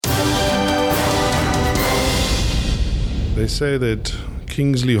They say that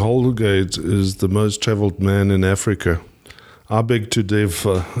Kingsley Holgate is the most travelled man in Africa. I beg to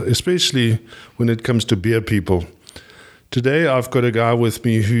differ, especially when it comes to beer people. Today I've got a guy with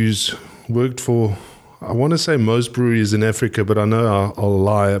me who's worked for, I want to say most breweries in Africa, but I know I'll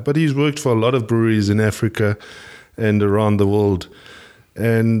lie. But he's worked for a lot of breweries in Africa and around the world.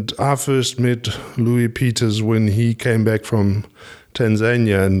 And I first met Louis Peters when he came back from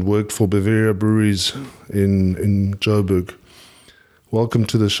Tanzania and worked for Bavaria Breweries in Joburg. Welcome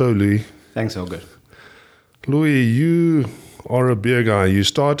to the show, Louis. Thanks, Holger. Louis, you are a beer guy. You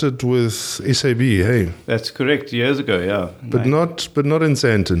started with SAB, hey? That's correct, years ago, yeah. But not in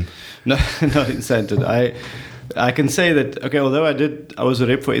Sandton. No, not in Sandton. I can say that, okay, although I was a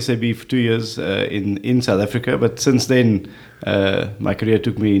rep for SAB for 2 years in South Africa, but since then my career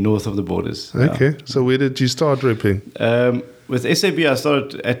took me north of the borders. Okay, yeah. So where did you start repping? With SAB, I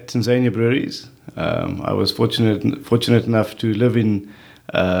started at Tanzania Breweries. I was fortunate enough to live in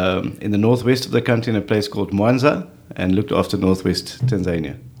the northwest of the country in a place called Mwanza and looked after northwest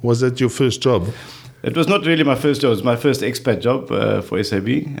Tanzania. Was that your first job? It was not really my first job. It was my first expat job for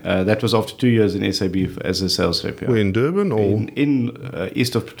SAB. That was after 2 years in SAB as a sales rep. Yeah. Where, in Durban? Or? In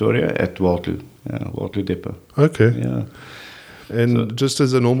east of Pretoria at Waltloo Depot. Okay. Yeah. And so, just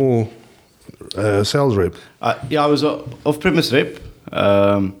as a normal sales rep? I was an off-premise rep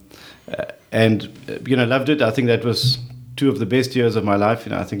and loved it. I think that was 2 of the best years of my life.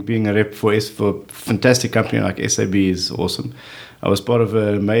 I think being a rep for a fantastic company like SAB is awesome. I was part of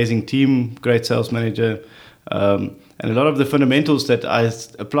an amazing team, great sales manager, and a lot of the fundamentals that I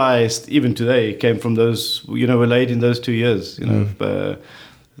apply even today came from those, were laid in those 2 years,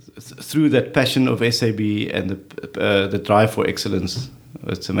 through that passion of SAB and the drive for excellence.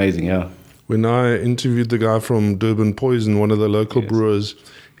 It's amazing, yeah. When I interviewed the guy from Durban Poison, one of the local brewers,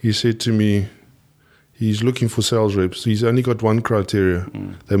 he said to me, he's looking for sales reps. He's only got one criteria.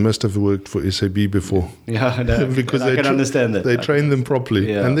 They must have worked for SAB before. Yeah, no, because I can understand that. They train them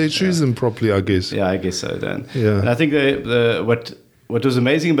properly, and they choose them properly, I guess. Yeah, I guess so, Dan. Yeah. And I think what was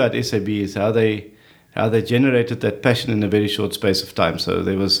amazing about SAB is how they generated that passion in a very short space of time. So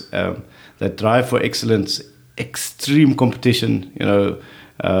there was that drive for excellence, extreme competition,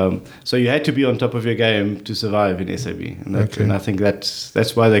 so you had to be on top of your game to survive in SAB. And I think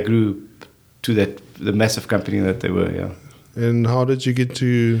that's why they grew to the massive company that they were, yeah. And how did you get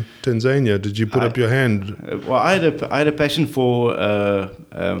to Tanzania? Did you put up your hand? Well, I had a passion for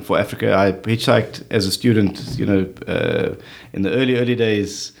Africa. I hitchhiked as a student, in the early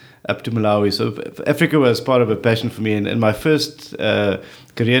days up to Malawi. So Africa was part of a passion for me. And my first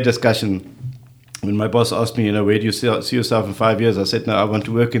career discussion, when my boss asked me, where do you see yourself in 5 years? I said, no, I want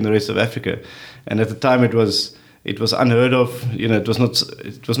to work in the rest of Africa. And at the time, it was unheard of. It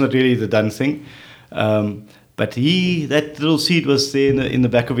was not really the done thing. But that little seed was there in the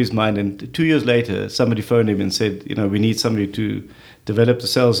back of his mind. And 2 years later, somebody phoned him and said, we need somebody to develop the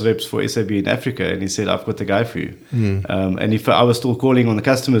sales reps for SAB in Africa. And he said, I've got the guy for you. And if I was still calling on the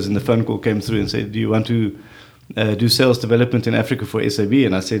customers, and the phone call came through and said, do you want to do sales development in Africa for SAB?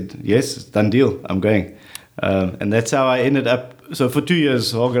 And I said, yes, done deal, I'm going. And that's how I ended up. So for 2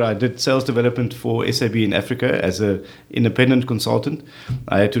 years, Holger, I did sales development for SAB in Africa as an independent consultant.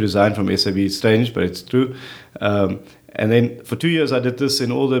 I had to resign from SAB. It's strange, but it's true. And then for 2 years, I did this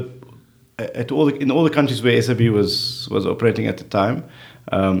in all the countries where SAB was operating at the time.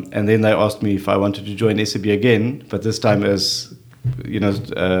 And then they asked me if I wanted to join SAB again, but this time as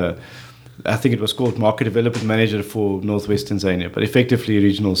I think it was called Market Development Manager for Northwest Tanzania, but effectively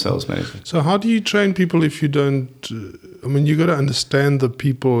regional sales manager. So how do you train people if you don't... you got to understand the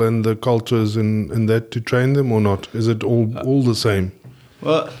people and the cultures and that to train them or not? Is it all the same?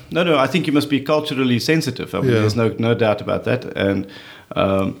 Well, no. I think you must be culturally sensitive. There's no doubt about that. And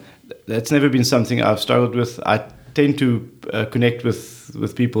that's never been something I've struggled with. I tend to connect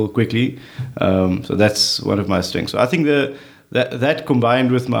with people quickly. So that's one of my strengths. So I think that combined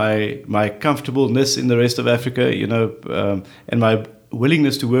with my comfortableness in the rest of Africa, and my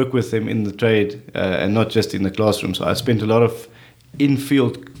willingness to work with them in the trade and not just in the classroom. So I spent a lot of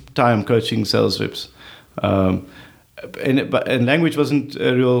in-field time coaching sales reps. And language wasn't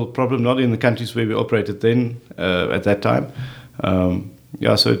a real problem, not in the countries where we operated then at that time.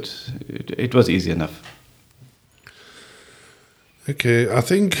 So it was easy enough. Okay, I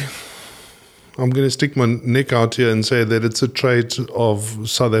think I'm going to stick my neck out here and say that it's a trait of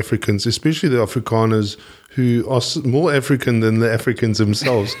South Africans, especially the Afrikaners, who are more African than the Africans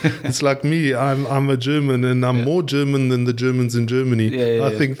themselves. It's like me. I'm a German, and I'm more German than the Germans in Germany.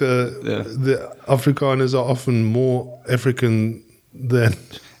 I think the Afrikaners are often more African than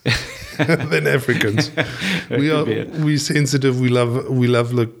than Africans. We sensitive. We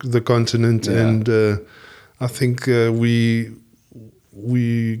love the continent, and I think we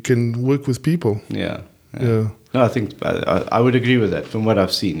can work with people. Yeah. Yeah. No, I think I would agree with that from what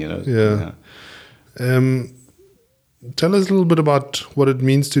I've seen. Yeah. Tell us a little bit about what it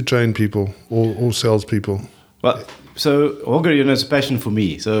means to train people or salespeople. Well, so Holger, it's a passion for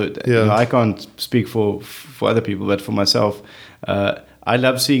me. So I can't speak for other people, but for myself, I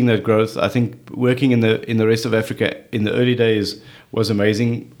love seeing that growth. I think working in the rest of Africa in the early days was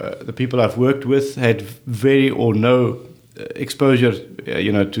amazing. The people I've worked with had very or no exposure,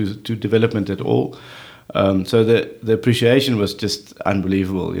 to development at all. So the appreciation was just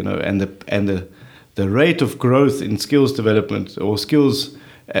unbelievable, and the rate of growth in skills development or skills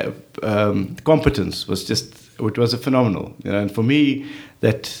competence was a phenomenal. And for me,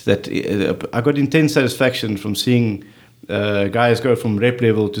 that I got intense satisfaction from seeing guys go from rep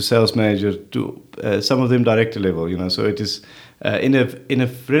level to sales manager to some of them director level. So it is in a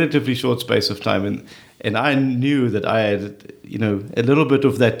relatively short space of time, and I knew that I had a little bit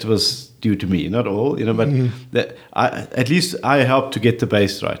of that was due to me, not all, but that at least I helped to get the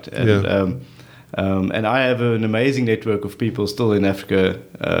base right. And I have an amazing network of people still in Africa,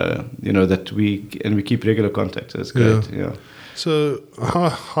 that we keep regular contact. That's great. Yeah. So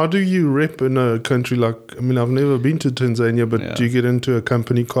how do you rep in a country like? I've never been to Tanzania, but do you get into a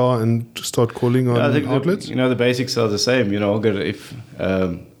company car and start calling on outlets? The basics are the same. Olga, if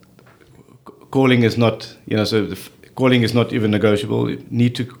calling is not, calling is not even negotiable. You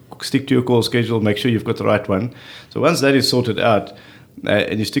need to stick to your call schedule. Make sure you've got the right one. So once that is sorted out.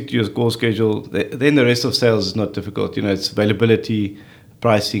 And you stick to your call schedule, then the rest of sales is not difficult. It's availability,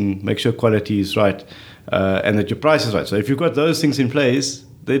 pricing, make sure quality is right, and that your price is right. So if you've got those things in place,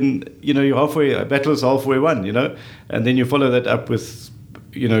 then you're halfway. Battle is halfway won. And then you follow that up with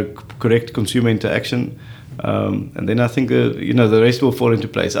correct consumer interaction, and then I think the rest will fall into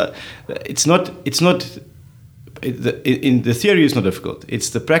place. It's not. In the theory, it's not difficult. It's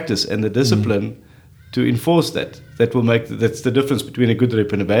the practice and the discipline. To enforce that will that's the difference between a good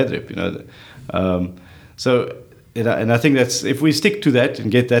rep and a bad rep, So, and I think that's if we stick to that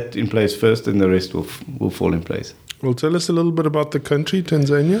and get that in place first, then the rest will fall in place. Well, tell us a little bit about the country,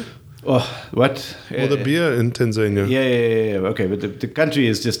 Tanzania. Oh, what? Or the beer in Tanzania. Yeah. Okay, but the country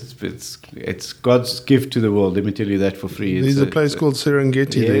is just it's God's gift to the world. Let me tell you that for free. There's a place called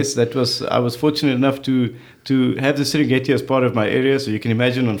Serengeti. Yes, I was fortunate enough to have the Serengeti as part of my area. So you can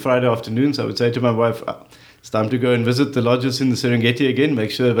imagine on Friday afternoons, I would say to my wife, it's time to go and visit the lodges in the Serengeti again, make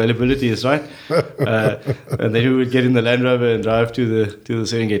sure availability is right. And then we would get in the Land Rover and drive to the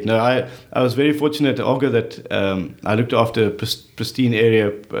Serengeti. No, I was very fortunate, Olga, that I looked after a pristine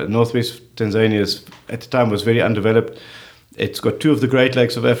area. Northwest Tanzania at the time was very undeveloped. It's got two of the Great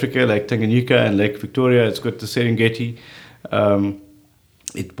Lakes of Africa, Lake Tanganyika and Lake Victoria. It's got the Serengeti.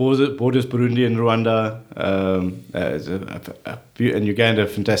 It borders Burundi and Rwanda, and Uganda,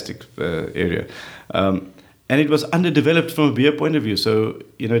 fantastic area. And it was underdeveloped from a beer point of view. So,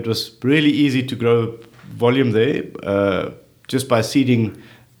 it was really easy to grow volume there just by seeding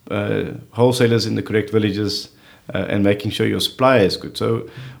wholesalers in the correct villages and making sure your supply is good. So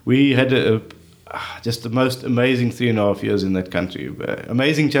we had just the most amazing 3.5 years in that country.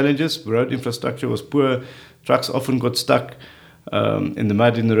 Amazing challenges. Road infrastructure was poor. Trucks often got stuck in the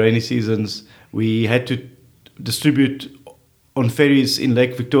mud in the rainy seasons. We had to distribute on ferries in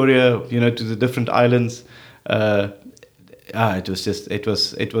Lake Victoria, to the different islands. It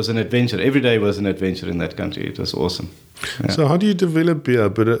was an adventure. Every day was an adventure in that country. It was awesome. Yeah. So how do you develop beer?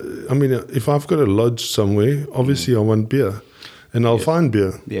 But if I've got a lodge somewhere, obviously I want beer, and I'll find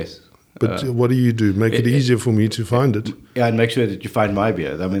beer. Yes. But what do you do? Make it easier for me to find it. Yeah, and make sure that you find my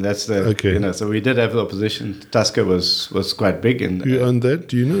beer. That's the okay. So we did have the opposition. Tusker was quite big, and you own that?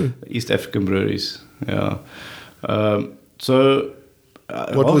 Do you know? East African Breweries. Yeah.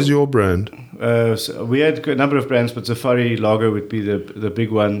 What was your brand? So we had a number of brands, but Safari Lager would be the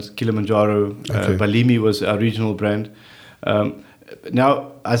big ones. Kilimanjaro, okay. Balimi was our regional brand.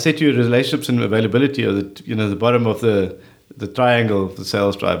 Now, I said to you, relationships and availability are the bottom of the triangle of the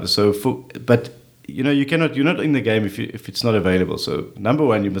sales driver. So, you're not in the game if it's not available. So, number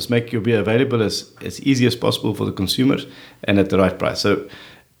one, you must make your beer available as easy as possible for the consumers and at the right price. So,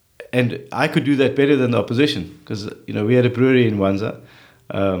 and I could do that better than the opposition because we had a brewery in Mwanza.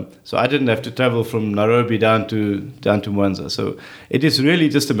 So I didn't have to travel from Nairobi down to Mwanza. So it is really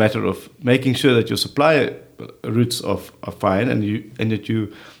just a matter of making sure that your supply routes are fine and that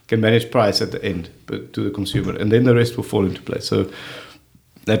you can manage price at the end to the consumer, and then the rest will fall into place. So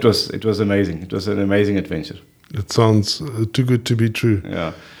it was amazing. It was an amazing adventure. It sounds too good to be true.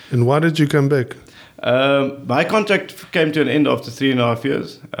 Yeah. And why did you come back? My contract came to an end after 3.5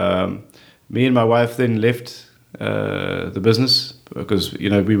 years. Me and my wife then left the business because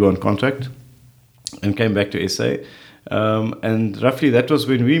we were on contract, and came back to SA. And roughly that was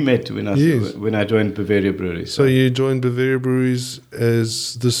when we met when I joined Bavaria Breweries. So you joined Bavaria Breweries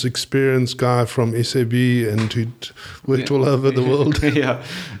as this experienced guy from SAB, and who'd worked all over the world. Yeah.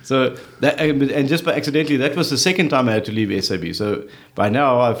 So that, and just by accidentally, that was the second time I had to leave SAB. So by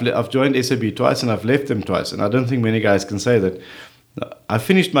now I've joined SAB twice and I've left them twice. And I don't think many guys can say that. I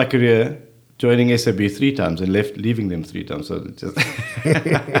finished my career joining SAB 3 times and leaving them 3 times. So just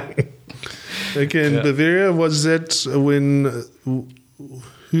Okay, and Bavaria, was that when...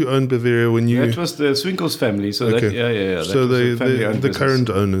 Who owned Bavaria when you... That was the Swinkles family. So okay. That so the current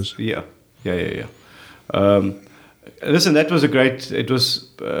owners. Yeah. Listen, that was it was...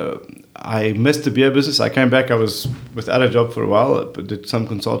 I missed the beer business. I came back. I was without a job for a while. I did some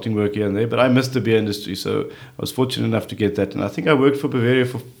consulting work here and there. But I missed the beer industry. So I was fortunate enough to get that. And I think I worked for Bavaria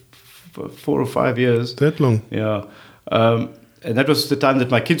for 4 or 5 years. That long? Yeah. And that was the time that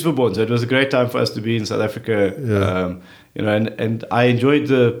my kids were born. So it was a great time for us to be in South Africa. Yeah. And I enjoyed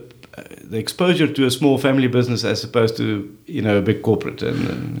the exposure to a small family business as opposed to, a big corporate.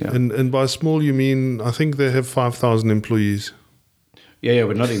 And by small, you mean, I think they have 5,000 employees. Yeah,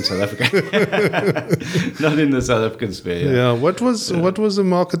 but not in South Africa. Not in the South African sphere. Yeah. What was the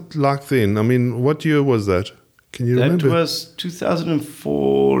market like then? I mean, what year was that? Can you remember? That was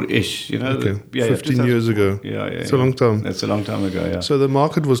 2004-ish, Okay. 15 years ago. Yeah. It's a long time. That's a long time ago, yeah. So the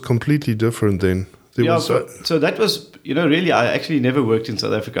market was completely different then. So that was, really, I actually never worked in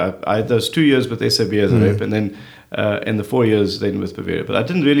South Africa. I had those 2 years with SAB as a rep, and then in the 4 years then with Bavaria. But I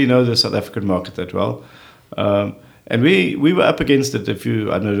didn't really know the South African market that well. And we were up against it. I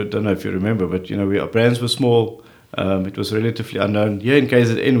don't know if you remember, but our brands were small. It was relatively unknown. Here in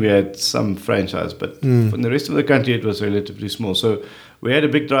KZN we had some franchise, but from the rest of the country it was relatively small. So we had a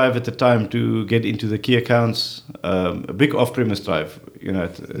big drive at the time to get into the key accounts, a big off-premise drive.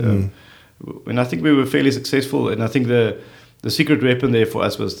 And I think we were fairly successful. And I think the secret weapon there for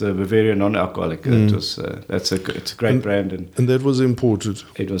us was the Bavaria non-alcoholic. It's a great brand, and that was imported.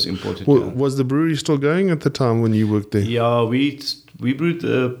 It was imported. Was the brewery still going at the time when you worked there? Yeah, we brewed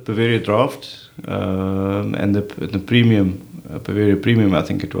the Bavaria Draft and the premium Bavaria Premium, I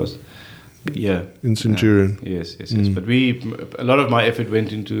think it was. Yeah, in Centurion. Yes. But a lot of my effort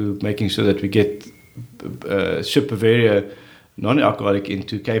went into making sure that we get ship Bavaria non-alcoholic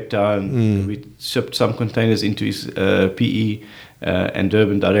into Cape Town. We shipped some containers into PE and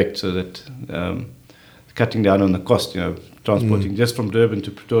Durban direct, so that cutting down on the cost, transporting just from Durban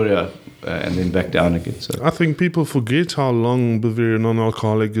to Pretoria and then back down again. So I think people forget how long Bavaria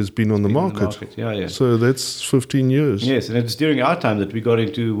non-alcoholic has been on the market. Yeah. So that's 15 years. Yes, and it's during our time that we got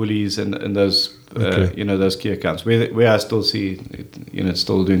into Woolies and those those key accounts where I still see it, it's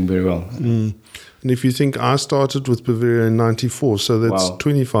still doing very well. And if you think, I started with Bavaria in 94, so that's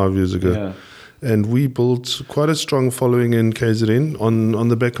 25 years ago. Yeah. And we built quite a strong following in KZN on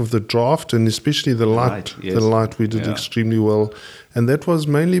the back of the draft, and especially the light. Yes. The light we did extremely well. And that was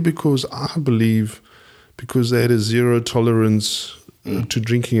mainly because they had a zero tolerance to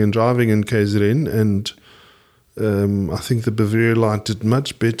drinking and driving in KZN. And I think the Bavaria Light did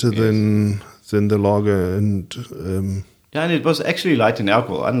much better than the lager. And and it was actually light in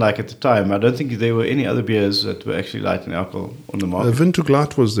alcohol, unlike at the time. I don't think there were any other beers that were actually light in alcohol on the market. Windhoek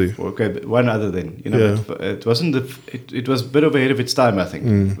Light was there. Okay, but one other then. But it wasn't it was a bit of ahead of its time, I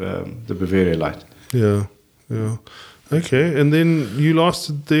think, the Bavaria Light. Yeah. Okay, and then you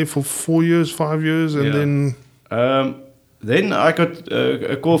lasted there for 4 years, 5 years, and then... Then I got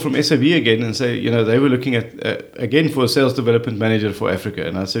a call from SAB again and say, they were looking at, again, for a sales development manager for Africa.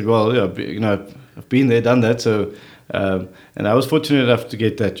 And I said, well, I've been there, done that, so... and I was fortunate enough to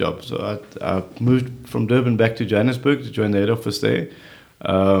get that job. So I moved from Durban back to Johannesburg to join the head office there,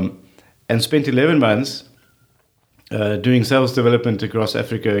 and spent 11 months doing sales development across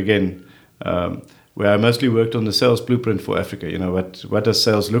Africa again, where I mostly worked on the sales blueprint for Africa. What does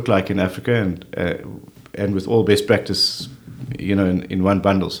sales look like in Africa, and with all best practice, in one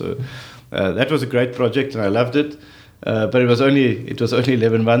bundle. So that was a great project, and I loved it. But it was only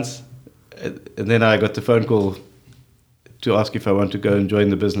 11 months, and then I got the phone call to ask if I want to go and join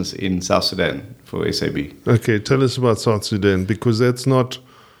the business in South Sudan for SAB. Okay, tell us about South Sudan, because that's not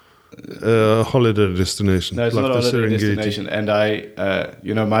a holiday destination. No, it's not a holiday destination. And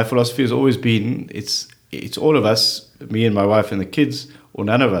my philosophy has always been, it's all of us, me and my wife and the kids, or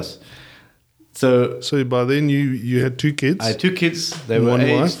none of us. So by then you had 2 kids? I had 2 kids. They were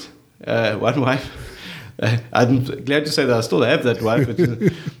aged. One wife. I'm glad to say that I still have that wife. But,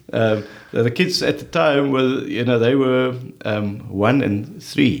 the kids at the time were, they were 1 and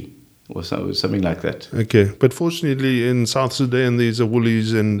 3 or something like that. Okay, but fortunately in South Sudan these are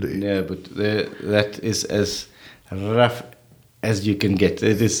woolies and Yeah, but that is as rough as you can get.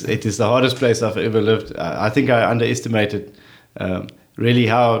 It is the hardest place I've ever lived. I think I underestimated really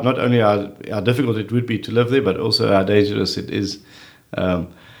how not only how difficult it would be to live there, but also how dangerous it is. I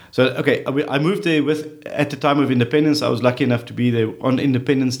moved there at the time of independence. I was lucky enough to be there on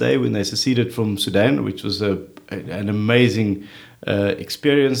Independence Day when they seceded from Sudan, which was an amazing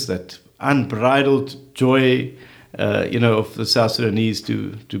experience, that unbridled joy, of the South Sudanese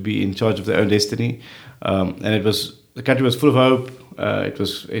to be in charge of their own destiny. And the country was full of hope.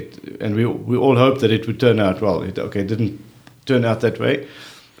 And we all hoped that it would turn out well. It didn't turn out that way.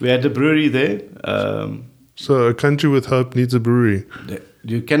 We had a brewery there. So a country with hope needs a brewery.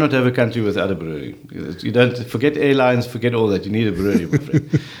 You cannot have a country without a brewery. You don't forget airlines, forget all that. You need a brewery, my friend.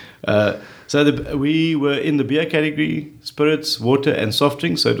 We were in the beer category, spirits, water, and soft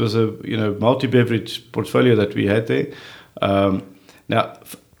drinks. So it was a multi-beverage portfolio that we had there. Now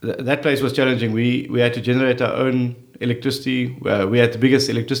that place was challenging. We had to generate our own electricity. We had the biggest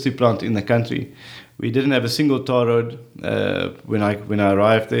electricity plant in the country. We didn't have a single tar road when I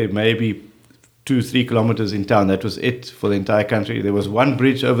arrived there. Maybe 2-3 kilometers in town. That was it for the entire country. There was one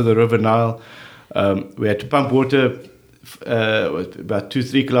bridge over the River Nile. We had to pump water about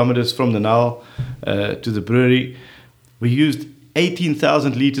 2-3 kilometers from the Nile to the brewery. We used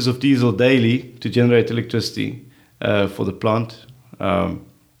 18,000 liters of diesel daily to generate electricity for the plant. So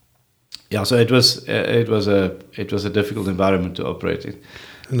it was a difficult environment to operate in.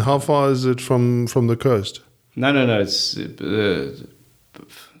 And how far is it from the coast? No. It's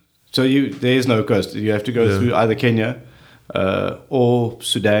there is no coast. You have to go through either Kenya or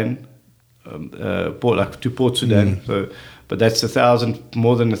Sudan, to Port Sudan. But that's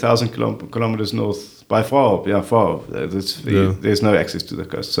more than 1,000 kilometers north by far. Yeah, far. There's no access to the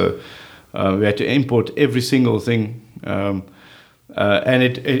coast. So we had to import every single thing, and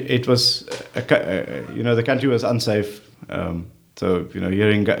it was the country was unsafe. So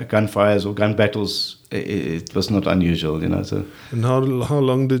hearing gunfires or gun battles, it was not unusual. So. And how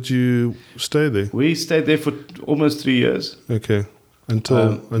long did you stay there? We stayed there for almost 3 years. Okay,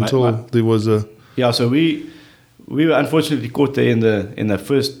 until there was a. Yeah, so we were unfortunately caught there in the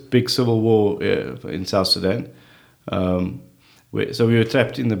first big civil war in South Sudan. So we were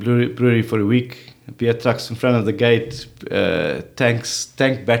trapped in the brewery for a week. Beer trucks in front of the gate,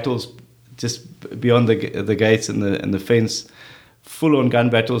 tank battles just beyond the gates and the fence. Full-on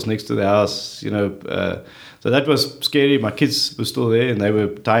gun battles next to the house, so that was scary. My kids were still there, and they were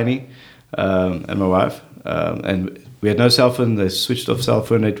tiny, and my wife, and we had no cell phone. They switched off cell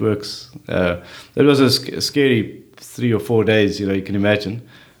phone networks. That was a scary 3 or 4 days, you can imagine.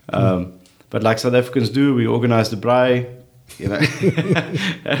 But like South Africans do, we organized a braai,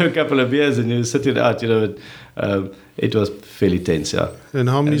 have a couple of beers, and you sit it out. It was fairly tense, yeah. And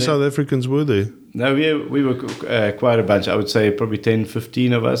how many South Africans were there? No, we were quite a bunch. I would say probably 10,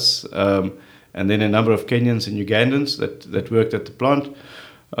 15 of us, and then a number of Kenyans and Ugandans that worked at the plant.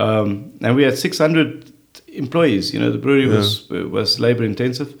 And we had 600 employees. The brewery was labor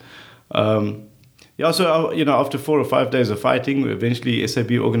intensive. So after 4 or 5 days of fighting, eventually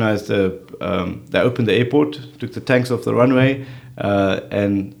SAB organized they opened the airport, took the tanks off the runway,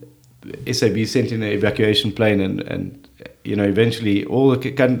 and SAB sent in an evacuation plane, and eventually all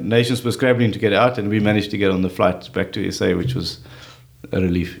the nations were scrambling to get out, and we managed to get on the flight back to SA, which was a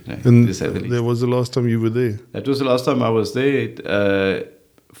relief. And that was the last time you were there? That was the last time I was there.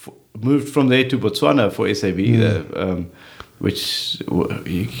 Moved from there to Botswana for SAB, which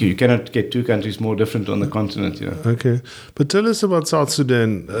you cannot get two countries more different on the continent. Okay, but tell us about South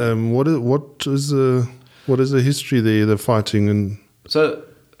Sudan. What is the history there? The fighting and so.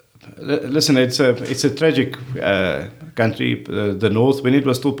 Listen, it's a tragic country. The North, when it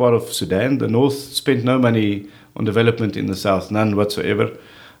was still part of Sudan, the North spent no money on development in the South, none whatsoever.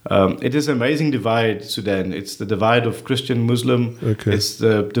 It is an amazing divide, Sudan. It's the divide of Christian, Muslim. Okay. It's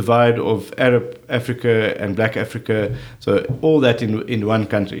the divide of Arab Africa and Black Africa. So all that in one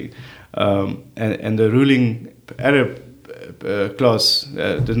country. And the ruling Arab class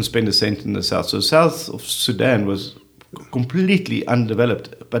didn't spend a cent in the South. So south of Sudan was completely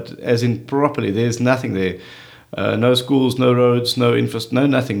undeveloped, but as in properly, there's nothing there. No schools, no roads, no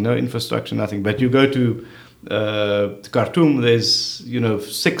infrastructure, nothing. But you go to Khartoum, there's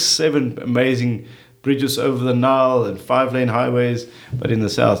 6-7 amazing bridges over the Nile and 5-lane highways, but in the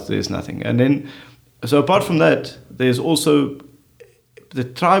south there's nothing. And then, so apart from that, there's also the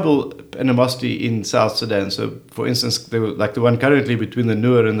tribal animosity in South Sudan. So, for instance, there were, like the one currently between the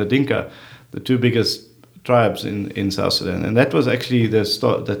Nuer and the Dinka, the two biggest tribes in South Sudan, and that was actually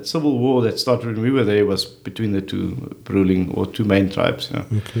that civil war that started when we were there was between the two ruling or two main tribes.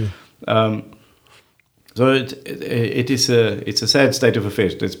 Okay. So it's a sad state of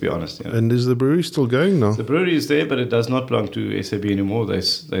affairs. Let's be honest. And is the brewery still going now? The brewery is there, but it does not belong to SAB anymore. They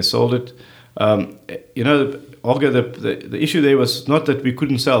sold it. Olga, the issue there was not that we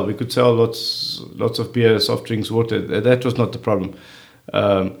couldn't sell. We could sell lots of beer, soft drinks, water. That was not the problem.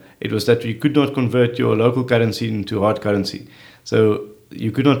 It was that you could not convert your local currency into hard currency. So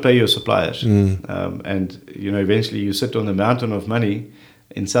you could not pay your suppliers. And eventually you sit on a mountain of money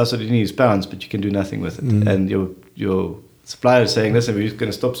in South Sudanese pounds, but you can do nothing with it. And your supplier is saying, listen, we're just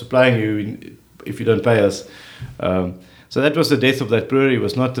going to stop supplying you if you don't pay us. So that was the death of that brewery. It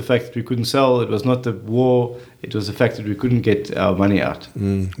was not the fact that we couldn't sell. It was not the war. It was the fact that we couldn't get our money out.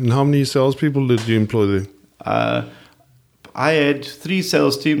 And how many salespeople did you employ there? I had 3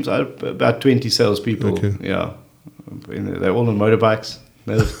 sales teams, about 20 salespeople. Okay. Yeah, they're all on motorbikes.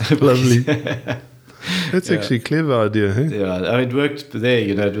 Lovely. That's actually a clever idea, hey? Yeah, it worked there.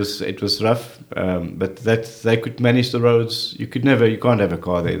 It was rough, but that they could manage the roads. You can't have a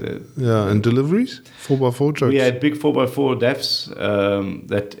car there. Yeah, and deliveries, 4x4 trucks. We had big 4x4 DAFs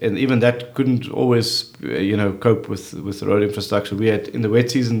and even that couldn't always cope with the road infrastructure. We had in the wet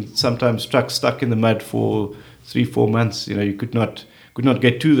season sometimes trucks stuck in the mud for 3-4 months. You could not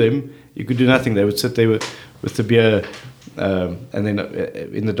get to them. You could do nothing. They would sit there with the beer. And then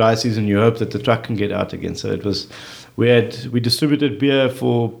in the dry season, you hope that the truck can get out again. So it was, we distributed beer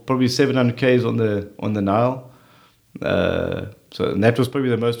for probably 700 k's on the Nile. And that was probably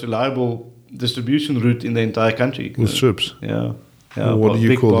the most reliable distribution route in the entire country. With ships. Yeah. What do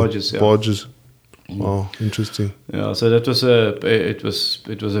you call barges? Them? Barges. Wow, interesting. Yeah. So that was it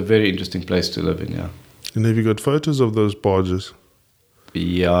was a very interesting place to live in. Yeah. And have you got photos of those barges?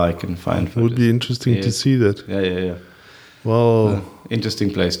 Yeah, I can find photos. It would be interesting to see that. Yeah. Well,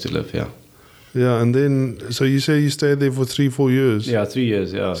 interesting place to live, yeah. Yeah, and then, so you say you stayed there for 3-4 years? Yeah, 3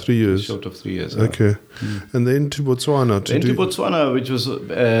 years, yeah. 3 years. Short of 3 years. Okay. And then to Botswana. To Botswana, which was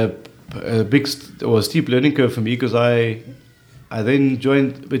a big or steep learning curve for me, because I then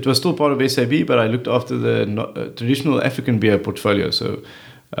joined, it was still part of SAB, but I looked after the traditional African beer portfolio. So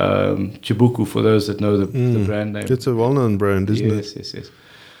Chibuku, for those that know the brand name. It's a well-known brand, isn't it? Yes.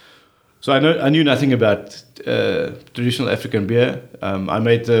 So I knew nothing about traditional African beer. I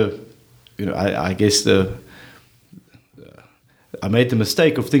made I made the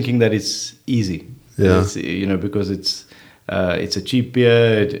mistake of thinking that it's easy. Yeah. Because it's a cheap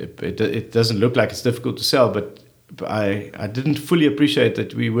beer. It doesn't look like it's difficult to sell, but I didn't fully appreciate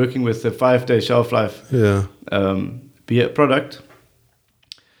that we're working with a 5-day shelf life beer product,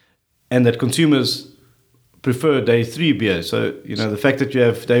 and that consumers prefer day 3 beer. So the fact that you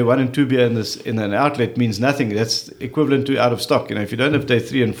have day 1 and 2 beer in an outlet means nothing. That's equivalent to out of stock. If you don't have day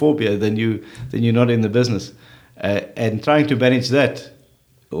 3 and 4 beer, then you're not in the business. And trying to manage that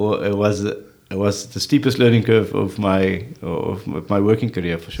was the steepest learning curve of my working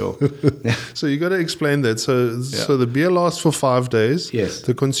career, for sure. So you got to explain that. So the beer lasts for 5 days. Yes.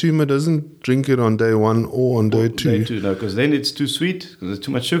 The consumer doesn't drink it on day 1 or on day 2. Day 2, no, because then it's too sweet. Because there's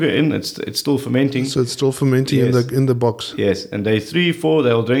too much sugar in. It's still fermenting. So it's still fermenting in the box. Yes. And day 3, 4,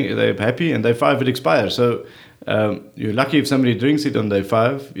 they'll drink. They're happy. And day 5, it expires. So you're lucky if somebody drinks it on day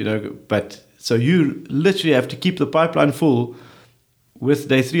 5. But so you literally have to keep the pipeline full with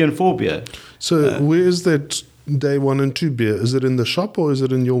day 3 and 4 beer. So where is that day 1 and 2 beer? Is it in the shop or is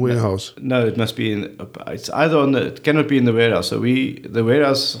it in your warehouse? No, it must be in. It's either it cannot be in the warehouse. So the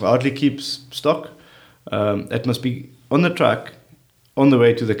warehouse hardly keeps stock. It must be on the truck, on the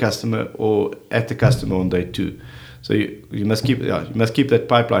way to the customer, or at the customer on day 2. So you must keep that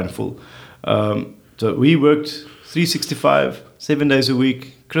pipeline full. So we worked 365, 7 days a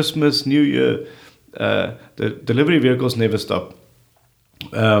week, Christmas, New Year. The delivery vehicles never stop.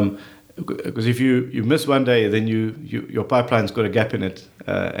 Because if you miss one day, then your pipeline's got a gap in it,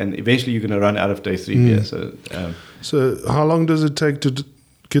 and eventually you're going to run out of day 3 beer. So how long does it take to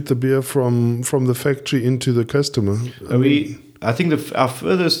get the beer from the factory into the customer? I think our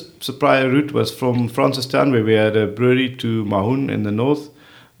furthest supplier route was from Francistown, where we had a brewery, to Mahun in the north,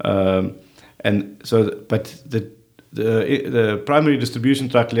 and so. But the primary distribution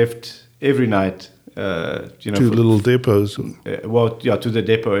truck left every night. To little depots. To the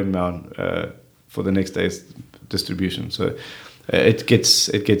depot in Mahun for the next day's distribution. So it gets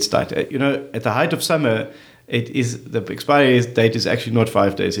tight. At the height of summer, it is the expiry date is actually not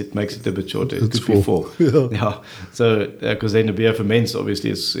 5 days. It makes it a bit shorter. It It's could be 4. 4. Yeah. So because then the beer ferments, obviously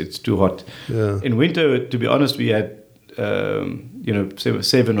it's too hot. Yeah. In winter, to be honest, we had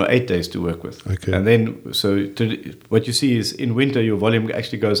 7 or 8 days to work with. Okay. And then what you see is in winter your volume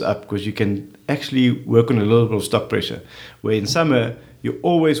actually goes up because you can actually work on a little bit of stock pressure. Where in summer you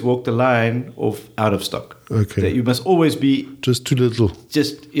always walk the line of out of stock. Okay. That you must always be Just too little.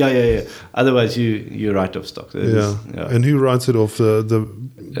 yeah. Otherwise you're right off stock. That Yeah. is, yeah. And who writes it off? The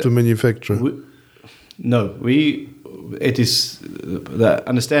manufacturer. It is the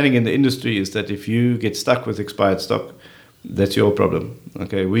understanding in the industry is that if you get stuck with expired stock, that's your problem.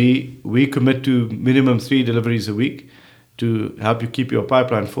 Okay, we commit to minimum 3 deliveries a week to help you keep your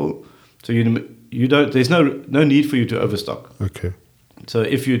pipeline full. So you don't. There's no need for you to overstock. Okay. So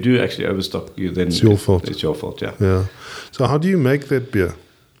if you do actually overstock, It's your fault. It's your fault. Yeah. Yeah. So how do you make that beer?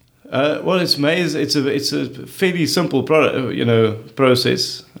 Well, it's maize. It's a fairly simple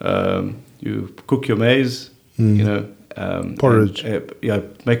process. You cook your maize. Porridge.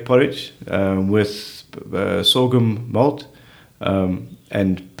 Make porridge with sorghum malt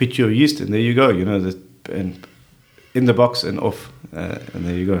and pitch your yeast, and there you go. And in the box and off, and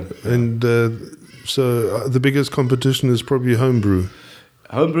there you go. And so the biggest competition is probably homebrew.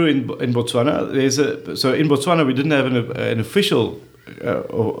 Homebrew in Botswana. So in Botswana we didn't have an official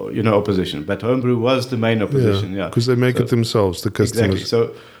opposition, but homebrew was the main opposition. Yeah, because they make it themselves, the customers. Exactly.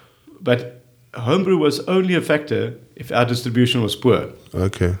 So, but homebrew was only a factor if our distribution was poor.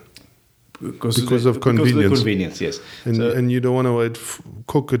 Okay. Because of convenience. Because of the convenience, yes. And you don't want to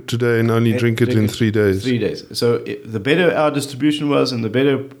cook it today and only drink it in 3 days. 3 days. So the better our distribution was and the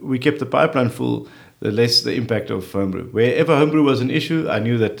better we kept the pipeline full, the less the impact of homebrew. Wherever homebrew was an issue, I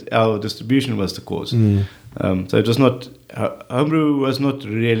knew that our distribution was the cause. So it was not, homebrew was not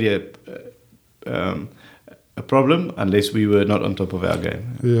really a problem unless we were not on top of our game.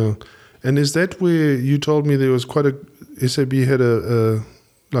 Yeah. And is that where you told me there was quite SAB had a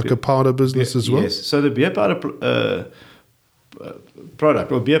powder business as well? Yes. So the beer powder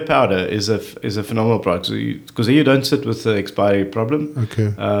product, or beer powder, is a phenomenal product. So because you don't sit with the expiry problem.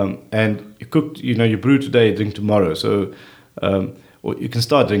 Okay. And you cook, you brew today, drink tomorrow. So, or you can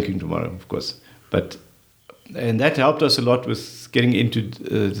start drinking tomorrow, of course. And that helped us a lot with getting into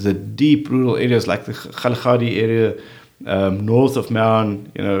the deep rural areas like the Kgalagadi area, north of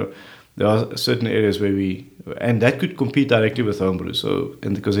Maun. There are certain areas where and that could compete directly with homebrew. So,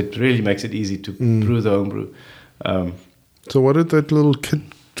 and because it really makes it easy to brew the homebrew. So what did that little kit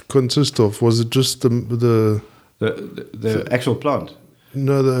consist of? Was it just the actual plant?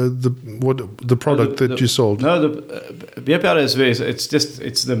 No, the product that you sold. No, the beer powder is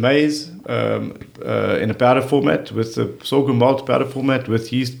it's the maize in a powder format with the sorghum malt powder format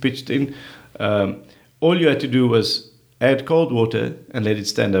with yeast pitched in. All you had to do was add cold water and let it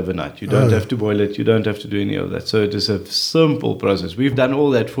stand overnight. You don't have to boil it. You don't have to do any of that. So it is a simple process. We've done all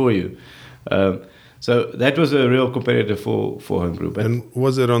that for you. So that was a real competitor for homebrew. But and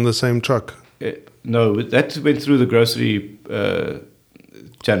was it on the same truck? No, that went through the grocery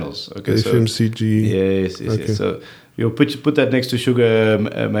channels. Okay, FMCG. Yes. So you'll put that next to sugar,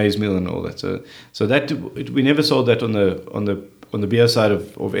 maize meal, and all that. So that we never sold that on the beer side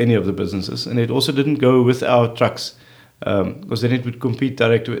of any of the businesses, and it also didn't go with our trucks because then it would compete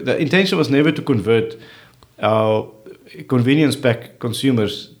directly. The intention was never to convert our convenience pack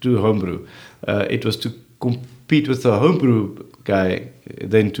consumers to homebrew. It was to compete with the homebrew guy,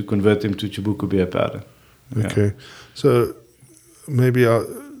 then to convert them to Chibuku beer powder. Okay, yeah. So maybe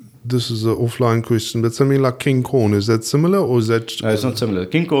this is an offline question, but something like King Corn, is that similar or is that? No, it's not similar.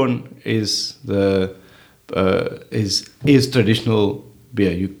 King Corn is is traditional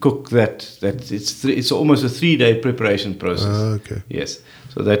beer. You cook that. It's almost a 3-day preparation process. Okay. Yes.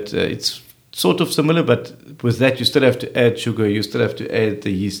 So that it's sort of similar, but with that you still have to add sugar. You still have to add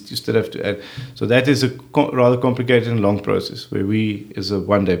the yeast. You still have to add. So that is a rather complicated and long process. Where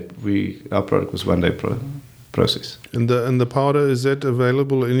our product was 1 day process. And the powder, is that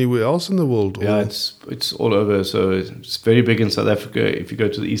available anywhere else in the world? Or? Yeah, it's all over. So it's very big in South Africa. If you go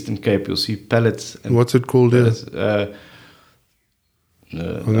to the Eastern Cape, you'll see pallets. And what's it called there?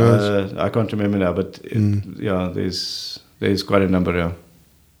 I can't remember now, but there's quite a number. Yeah.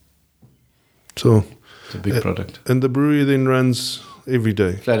 So it's a big product. And the brewery then runs every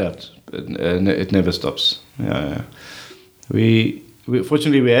day, flat out. It never stops. Yeah. We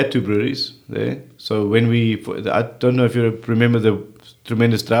fortunately we had 2 breweries there. So when I don't know if you remember the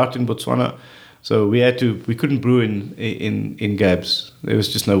tremendous drought in Botswana. So we couldn't brew in gabs. There was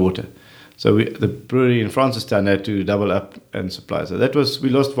just no water. So the brewery in Francistown had to double up and supply. So we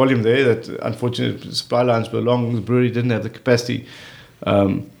lost volume there. That unfortunately supply lines were long. The brewery didn't have the capacity,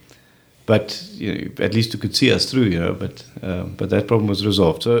 but at least you could see us through. But that problem was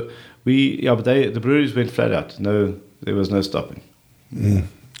resolved. So the breweries went flat out. No, there was no stopping. Mm.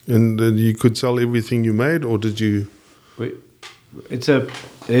 And you could sell everything you made, or did you?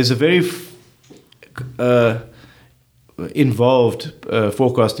 There's a very involved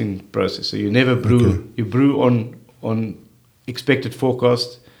forecasting process. So you never brew. Okay. You brew on expected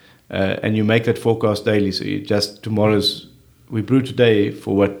forecast, and you make that forecast daily. So we brew today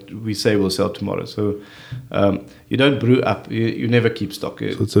for what we say we'll sell tomorrow. So you don't brew up. You never keep stock. So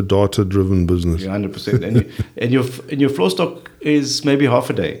it's a data-driven business. 100%. And your floor stock is maybe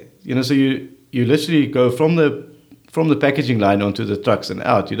half a day. So you literally go from the packaging line onto the trucks and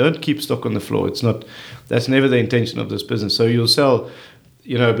out. You don't keep stock on the floor. That's never the intention of this business. So you'll sell,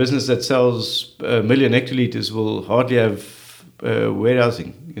 a business that sells 1 million hectoliters will hardly have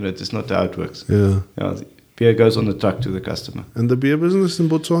warehousing. It's not how it works. Yeah. Beer goes on the truck to the customer. And the beer business in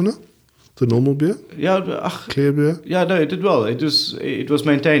Botswana? The normal beer? Yeah. Clear beer? Yeah, no, it did well. It was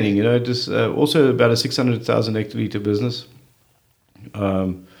maintaining. It was also about a 600,000 hectoliter business.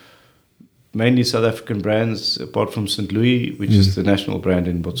 Mainly South African brands, apart from St. Louis, which is the national brand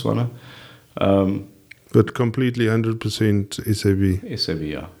in Botswana. But completely 100% SAB. SAB,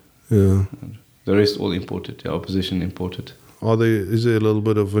 yeah. Yeah. The rest all imported. Our position imported. Is there a little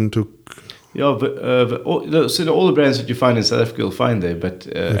bit of Windhoek? Yeah, but all the brands that you find in South Africa you'll find there, but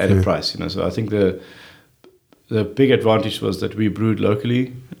at a price. So I think the big advantage was that we brewed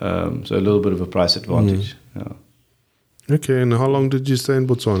locally, so a little bit of a price advantage. Yeah. Okay, and how long did you stay in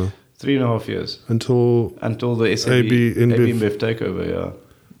Botswana? 3.5 years. Until the SAB InBev takeover, yeah.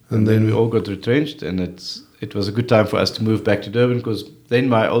 And then we all got retrenched, and it was a good time for us to move back to Durban, because then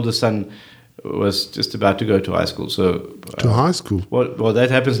my oldest son was just about to go to high school. So to high school? Well, that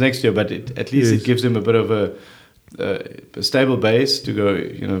happens next year, but at least it gives him a bit of a stable base to go,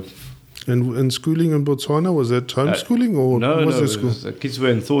 And schooling in Botswana, was that homeschooling or was it school? The kids were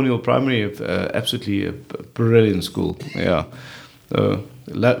in Thornhill Primary, absolutely a brilliant school. Yeah.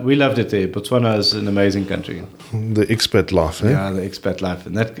 We loved it there. Botswana is an amazing country. The expat life, eh? Yeah, the expat life.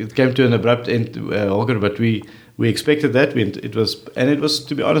 And it came to an abrupt end, Holger, but we expected that. It was,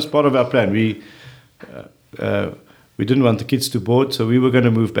 to be honest, part of our plan. We didn't want the kids to board, so we were going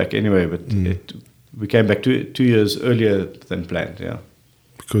to move back anyway, but we came back 2 years earlier than planned, yeah.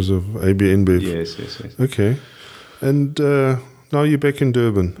 Because of AB InBev? Yes. Okay. And now you're back in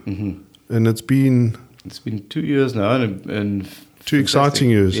Durban. Mm-hmm. And it's been 2 years now, and 2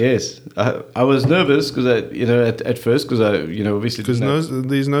 exciting years. Yes, I was nervous because at first because obviously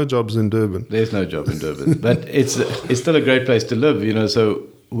there's no jobs in Durban. There's no job in Durban, but it's still a great place to live. So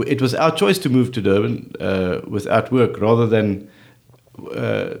it was our choice to move to Durban without work, rather than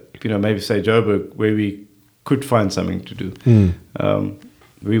maybe say Joburg, where we could find something to do.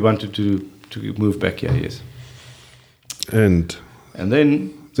 We wanted to move back here. Yes, and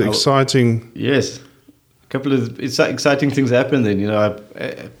then the exciting couple of exciting things happened then.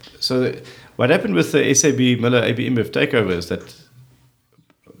 So what happened with the SAB Miller AB InBev takeover is that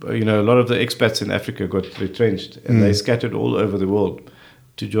a lot of the expats in Africa got retrenched, and they scattered all over the world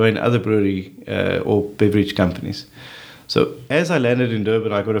to join other brewery or beverage companies. So as I landed in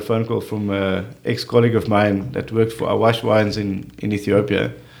Durban, I got a phone call from an ex-colleague of mine that worked for Awash Wines in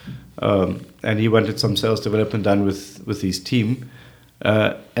Ethiopia, and he wanted some sales development done with his team.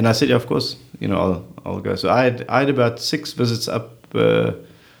 And I said, yeah, of course, I'll go. So I had about 6 visits up,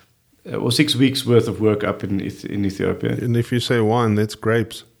 or 6 weeks worth of work up in Ethiopia. And if you say wine, that's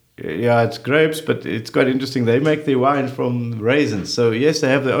grapes. Yeah, it's grapes, but it's quite interesting. They make their wine from raisins. So yes, they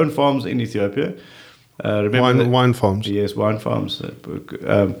have their own farms in Ethiopia. Wine farms. Yes, wine farms.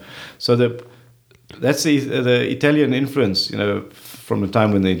 So that's the Italian influence, from the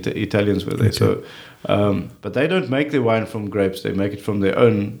time when the Italians were there. Okay. So. But they don't make their wine from grapes. They make it from their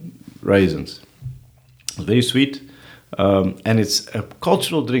own raisins. It's very sweet, and it's a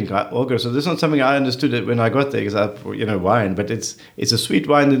cultural drink. So this is not something I understood when I got there, because wine. But it's a sweet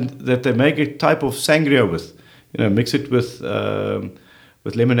wine that they make a type of sangria with. Mix it with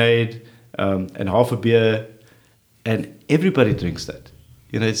lemonade and half a beer, and everybody drinks that.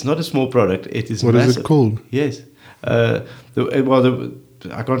 It's not a small product. It is. What massive. Is it called? Yes. I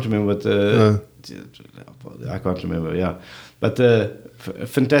can't remember what the. I can't remember, yeah. But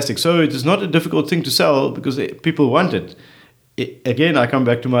fantastic. So it is not a difficult thing to sell because people want it. Again, I come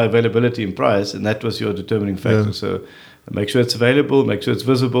back to my availability and price, and that was your determining factor. Yeah. So make sure it's available, make sure it's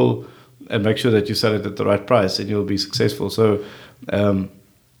visible, and make sure that you sell it at the right price, and you'll be successful. So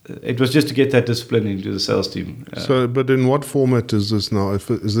it was just to get that discipline into the sales team. So, but in what format is this now?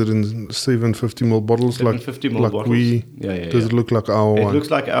 Is it in 750 ml bottles? 750 ml like bottles. Does it look like our it wine? It looks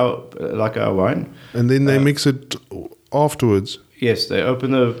like our wine. And then they mix it afterwards. Yes, they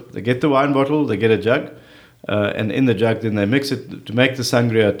they get the wine bottle, they get a jug, and in the jug then they mix it to make the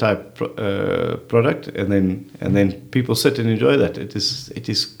sangria type product, and then people sit and enjoy that. It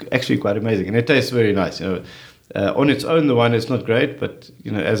is actually quite amazing, and it tastes very nice. On its own, the wine is not great, but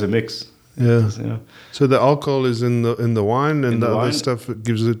as a mix. Yeah. So the alcohol is in the wine, and the other stuff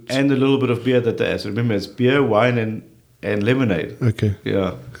gives it. And a little bit of beer that they add. So remember, it's beer, wine, and lemonade. Okay.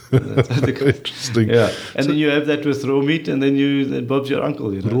 Yeah. Interesting. Yeah. And then you have that with raw meat, and then Bob's your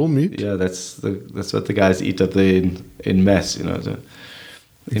uncle. Raw meat. Yeah, that's what the guys eat up there in mass. So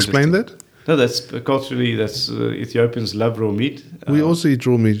explain that. No, that's culturally, Ethiopians love raw meat. We also eat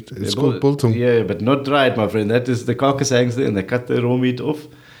raw meat. It's called biltong. Yeah, but not dried, my friend. That is, the carcass hangs there, and they cut the raw meat off.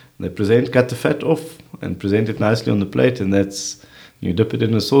 And they cut the fat off, and present it nicely on the plate, and you dip it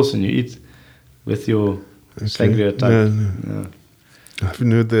in a sauce and you eat with your sangria type. Yeah. I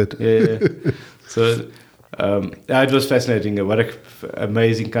haven't heard that. Yeah. So it was fascinating. What an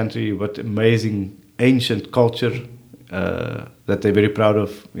amazing country, what amazing ancient culture that they're very proud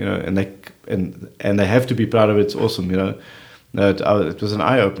of, and they have to be proud of it. It's awesome, It was an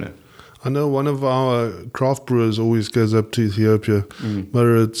eye opener. I know one of our craft brewers always goes up to Ethiopia,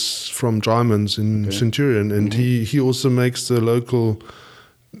 where it's from Dryman's in Centurion, and he also makes the local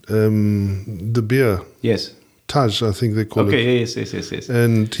the beer. Yes. Taj, I think they call it. Okay, yes.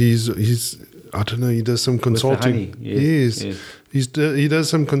 And he's I don't know, he does some consulting. With the honey. Yes. He does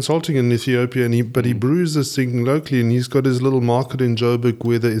some consulting in Ethiopia, but he brews this thing locally, and he's got his little market in Joburg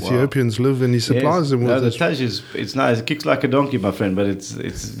where the Ethiopians live, and he supplies them with the Taj it's nice. It kicks like a donkey, my friend, but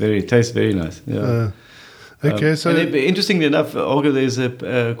it tastes very nice. Yeah. Okay, so interestingly enough, Olga, there's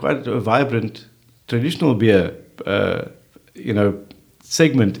quite a vibrant traditional beer,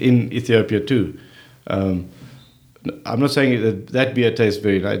 segment in Ethiopia too. I'm not saying that beer tastes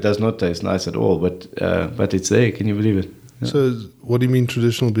very nice. It does not taste nice at all, but it's there. Can you believe it? Yeah. So, what do you mean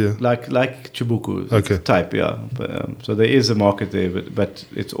traditional beer? Like Chibuku okay. type, yeah. But, so there is a market there, but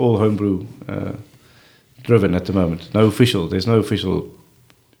it's all homebrew driven at the moment. There's no official,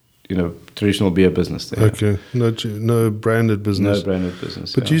 traditional beer business there. Okay, no branded business. No branded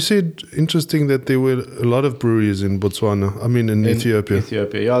business. But you said interesting that there were a lot of breweries in Botswana. I mean, in Ethiopia.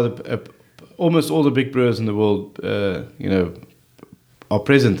 Ethiopia, yeah. Almost all the big brewers in the world, are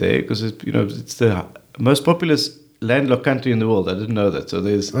present there because it's the most populous landlocked country in the world. I didn't know that. So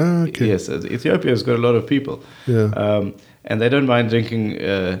there's yes, Ethiopia has got a lot of people. Yeah. And they don't mind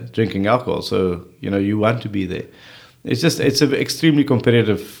drinking alcohol. So you want to be there. It's an extremely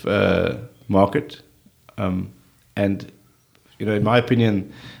competitive market, and in my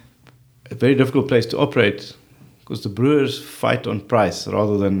opinion, a very difficult place to operate because the brewers fight on price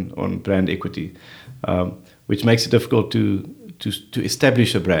rather than on brand equity, which makes it difficult to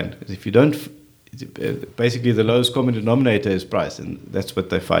establish a brand. If you don't, basically the lowest common denominator is price, and that's what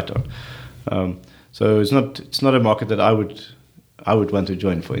they fight on. So it's not a market that I would want to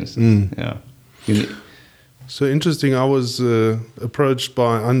join, for instance. Yeah. So interesting. I was approached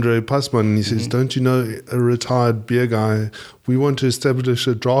by Andre Passman, and he says, "Don't you know a retired beer guy? We want to establish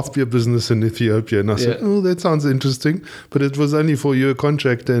a draft beer business in Ethiopia." And I said, "Oh, that sounds interesting, but it was only for your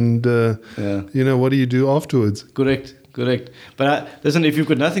contract, and what do you do afterwards?" Correct. But listen, if you've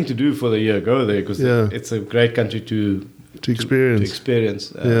got nothing to do for the year, go there because it's a great country to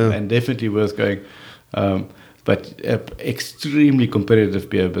experience, and definitely worth going. But extremely competitive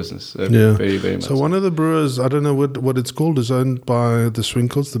beer business. Very, very much. So one of the brewers, I don't know what it's called, is owned by the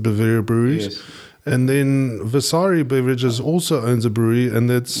Swinkels, the Bavaria breweries. Yes. And then Vasari Beverages also owns a brewery, and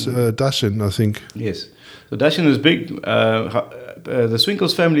that's Dashin, I think. Yes. So Dashin is big. The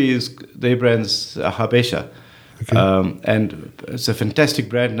Swinkels family, their brand's Habesha. Okay. And it's a fantastic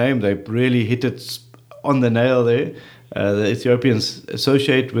brand name. They really hit it on the nail there. The Ethiopians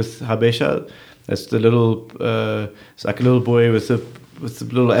associate with Habesha. That's the little, it's like a little boy with the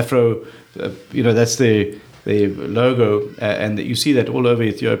little afro. That's their logo, and you see that all over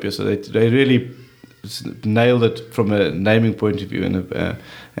Ethiopia. So they really nailed it from a naming point of view and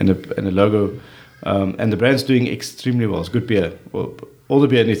a logo. And the brand's doing extremely well. It's good beer. Well, all the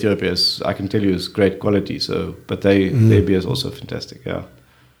beer in Ethiopia I can tell you, is great quality. So, but their beer is also fantastic. Yeah.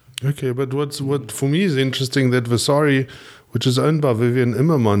 Okay, but what for me is interesting that Vasari, which is owned by Vivian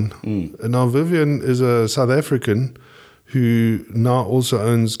Immerman. And now Vivian is a South African who now also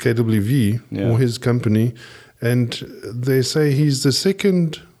owns KWV, or his company. And they say he's the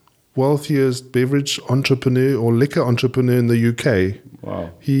second wealthiest beverage entrepreneur or liquor entrepreneur in the UK. Wow.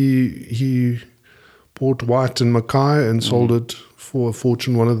 He bought White and Mackay and sold it for a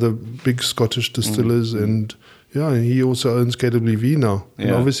fortune, one of the big Scottish distillers. And yeah, he also owns KWV now. And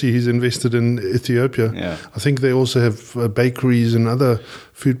Yeah. obviously he's invested in Ethiopia. Yeah. I think they also have bakeries and other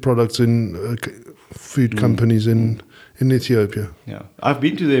food products in food companies in Ethiopia. Yeah. I've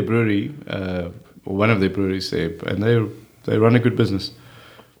been to their brewery, or one of their breweries there, and they run a good business.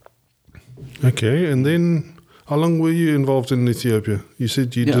 Okay, and then how long were you involved in Ethiopia? You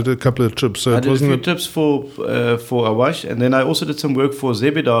said you Yeah. did a couple of trips, so I it did a wasn't few trips for Awash, and then I also did some work for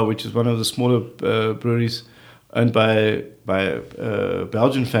Zebedar, which is one of the smaller breweries owned by a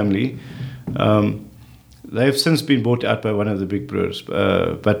Belgian family. They've since been bought out by one of the big brewers.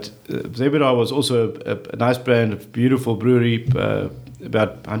 But Zebedar was also a nice brand, a beautiful brewery,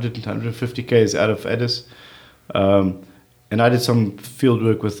 about 100 and 150 k's out of Addis. And I did some field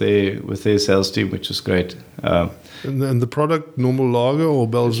work with their sales team, which was great. and the product, normal lager or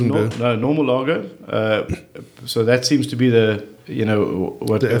Belgian beer? No, normal lager. So that seems to be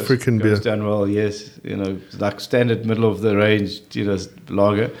what The African goes beer. down well. Yes, like standard middle of the range,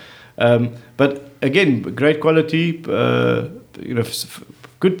 lager. But again, great quality.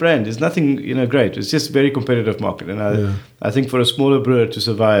 Good brand. There's nothing great. It's just a very competitive market, and I think for a smaller brewer to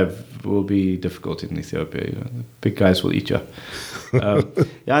survive will be difficult in Ethiopia. The big guys will eat you.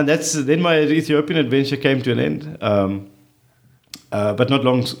 And then my Ethiopian adventure came to an end. But not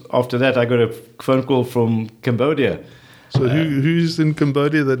long after that, I got a phone call from Cambodia. So who's in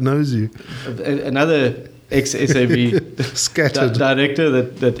Cambodia that knows you? Another ex-SAB Scattered. director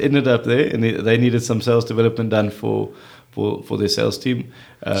that ended up there, and they needed some sales development done for their sales team.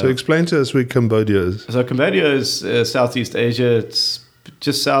 So explain to us where Cambodia is. So Cambodia is Southeast Asia. It's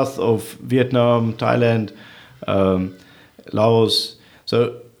just south of Vietnam, Thailand, Laos. So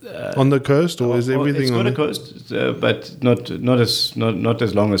On the coast, or is everything it's on got a the coast, but not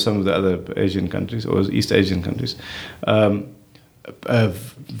as long as some of the other Asian countries or East Asian countries. A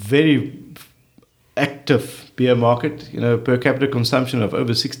very active beer market, per capita consumption of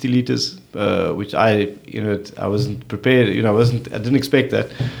over 60 liters, which I wasn't prepared, I didn't expect that.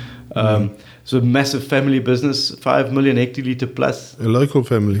 So massive family business, 5 million hectoliter plus. a local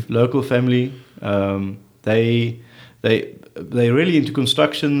family? Local family. They're really into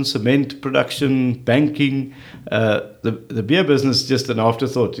construction, cement production, banking. The beer business is just an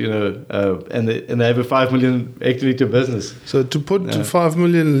afterthought, and they have a 5 million hectoliter business. So to put 5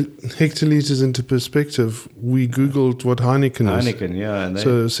 million hectoliters into perspective, we Googled what Heineken is. Heineken, yeah. And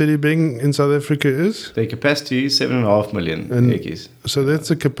So Sedibeng in South Africa is? their capacity is 7.5 million hectoliters. So that's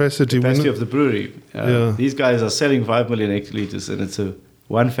the capacity. Capacity of the brewery. Yeah. These guys are selling 5 million hectoliters, and it's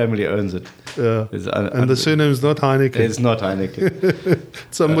one family owns it. Yeah. It's And the surname's not Heineken. It's not Heineken.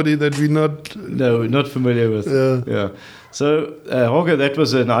 Somebody that we not... No, we're not familiar with. Yeah. So, Jorge, that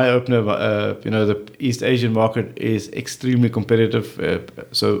was an eye-opener. The East Asian market is extremely competitive.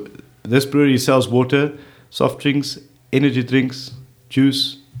 So this brewery sells water, soft drinks, energy drinks,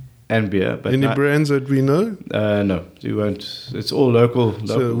 juice, and beer. But Any brands that we know? no, you won't. It's all local.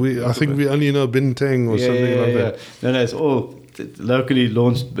 So I think we only know Bintang or something like that. No, it's all locally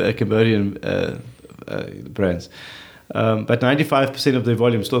launched Cambodian brands. But 95% of their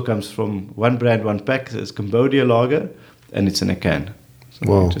volume still comes from one brand, one pack. It's Cambodia Lager, and it's in a can. So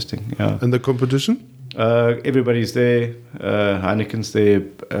Wow. interesting. Yeah. And the competition? Everybody's there. Heineken's there.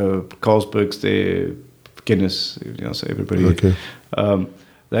 Carlsberg's there. Guinness. So everybody. Okay.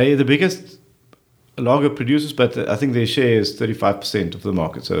 They're the biggest lager producers, but I think their share is 35% of the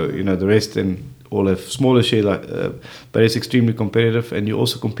market. So the rest then all have smaller share, but it's extremely competitive, and you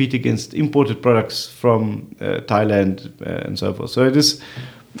also compete against imported products from Thailand and so forth. So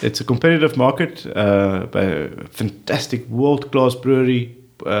it's a competitive market, but a fantastic world-class brewery,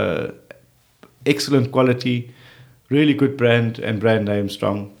 excellent quality, really good brand and brand name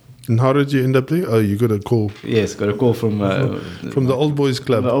strong. And how did you end up there? Oh, you got a call Yes, got a call from from the Old Boys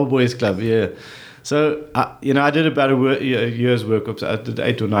Club. the Old Boys Club, yeah. So, I did about a year's work. I did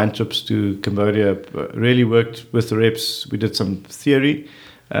 8 or 9 trips to Cambodia, really worked with the reps. We did some theory,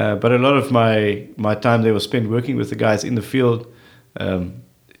 but a lot of my time there was spent working with the guys in the field,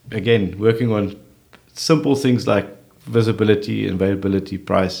 again, working on simple things like visibility, availability,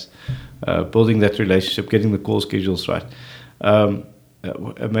 price, building that relationship, getting the call schedules right.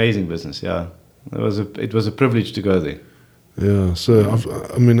 Amazing business, yeah. It was a privilege to go there. Yeah. So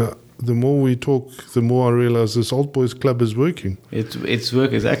the more we talk, the more I realize this Old Boys Club is working. Its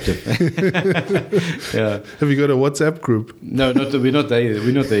work is active. Yeah. Have you got a WhatsApp group? No, we're not there yet.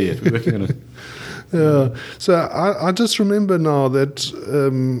 We're not there yet. We're working on it. Yeah. So I just remember now that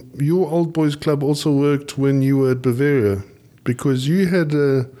your Old Boys Club also worked when you were at Bavaria, because you had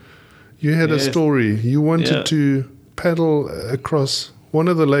a Yes. story. You wanted Yeah. to paddle across one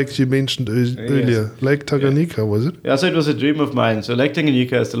of the lakes you mentioned earlier, Lake Tanganyika, was it? Yeah, so it was a dream of mine. So Lake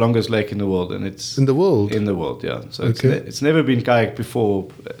Tanganyika is the longest lake in the world, and it's In the world? in the world. Yeah, so Okay. it's never been kayaked before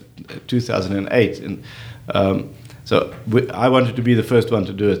 2008, and I wanted to be the first one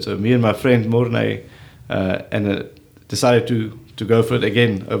to do it. So me and my friend Mornay decided to go for it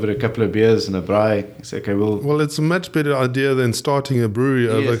again over a couple of beers and a braai. He said, okay, Well, it's a much better idea than starting a brewery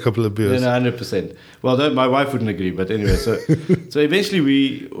over a couple of beers. No, 100%. Well, my wife wouldn't agree, but anyway, so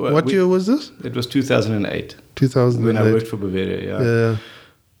eventually What year was this? It was 2008. 2008. When I worked for Bavaria, yeah. Yeah.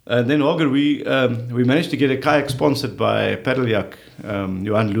 And then Holger, we managed to get a kayak sponsored by Paddlejak,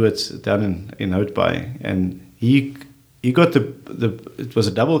 Johan Lewitz down in Houtbaai, and he got it was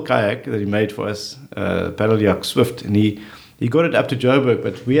a double kayak that he made for us, Paddlejak Swift, and he got it up to Joburg,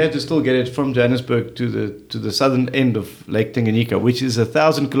 but we had to still get it from Johannesburg to the southern end of Lake Tanganyika, which is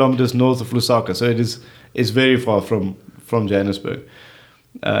 1,000 kilometers north of Lusaka. So it's very far from Johannesburg,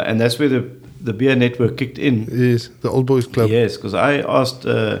 and that's where the beer network kicked in. Yes, the Old Boys Club. Yes, because I asked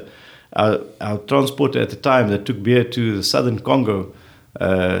our transporter at the time that took beer to the southern Congo.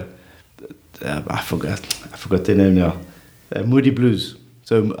 I forgot their name now. Moody Blues.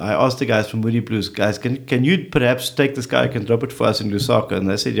 So I asked the guys from Moody Blues, guys, can you perhaps take this kayak and drop it for us in Lusaka? And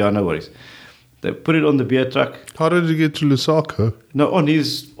they said, yeah, no worries. They put it on the beer truck. How did it get to Lusaka? No, on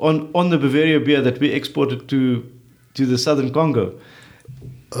the Bavaria beer that we exported to the southern Congo.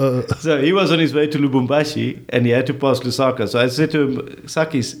 So he was on his way to Lubumbashi and he had to pass Lusaka. So I said to him,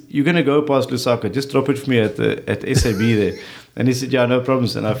 Sakis, you're going to go past Lusaka. Just drop it for me at SAB there. And he said, yeah, no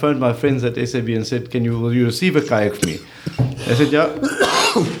problems. And I phoned my friends at SAB and said, will you receive a kayak for me? I said, yeah.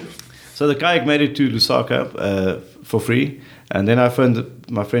 So the kayak made it to Lusaka for free. And then I phoned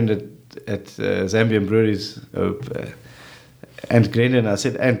my friend at Zambian Breweries, Ant Grendon. I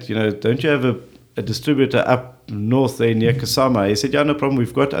said, Ant, don't you have a distributor up north there near Kasama? He said, yeah, no problem,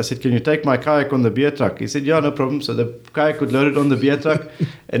 we've got. I said, can you take my kayak on the beer truck? He said, yeah, no problem. So the kayak got loaded on the beer truck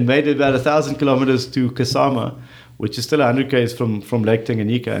and made it about 1,000 kilometers to Kasama, which is still 100 km from Lake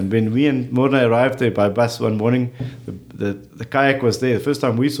Tanganyika. And when we and Morna arrived there by bus one morning, the kayak was there. The first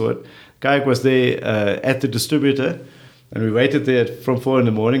time we saw it, kayak was there at the distributor. And we waited there from 4 in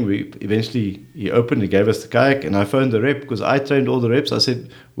the morning. He opened and gave us the kayak. And I phoned the rep because I trained all the reps. I said,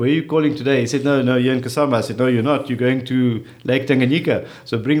 where are you calling today? He said, no, you're in Kasama. I said, no, you're not. You're going to Lake Tanganyika.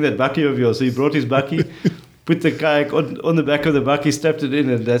 So bring that bakkie of yours. So he brought his bakkie, put the kayak on the back of the bakkie, strapped it in.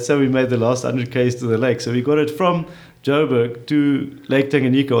 And that's how we made the last 100 km to the lake. So we got it from Joburg to Lake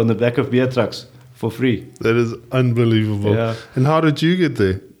Tanganyika on the back of beer trucks for free. That is unbelievable. Yeah. And how did you get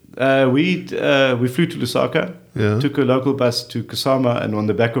there? We flew to Lusaka, took a local bus to Kasama, and on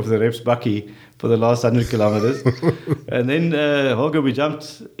the back of the rep's bakkie for the last 100 kilometers. And then Holger, we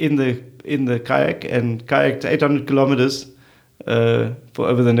jumped in the kayak and kayaked 800 kilometers for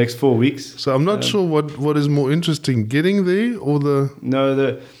over the next 4 weeks. So I'm not sure what is more interesting, getting there or the... No,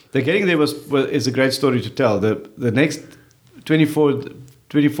 the getting there is a great story to tell. The next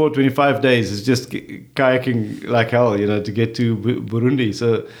 25 days is just kayaking like hell, to get to Burundi.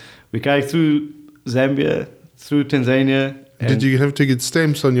 So we kayaked through Zambia, through Tanzania. Did you have to get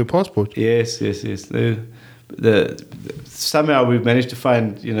stamps on your passport? Yes. Somehow we managed to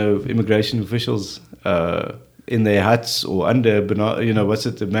find, immigration officials in their huts or under,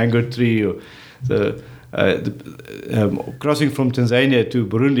 the mango tree or crossing from Tanzania to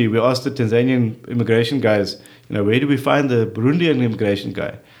Burundi. We asked the Tanzanian immigration guys, where do we find the Burundian immigration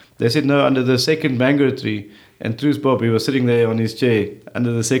guy? They said, no, under the second mango tree. And Truus Bob, he was sitting there on his chair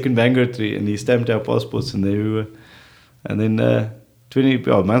under the second mango tree, and he stamped our passports, and there we were. And then a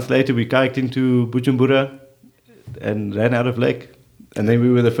month later, we kayaked into Bujumbura and ran out of lake. And then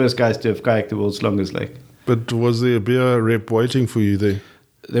we were the first guys to have kayaked the world's longest lake. But was there a beer rep waiting for you there?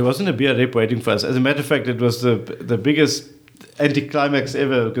 There wasn't a beer rep waiting for us. As a matter of fact, it was the biggest anticlimax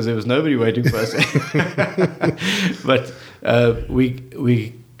ever because there was nobody waiting for us. But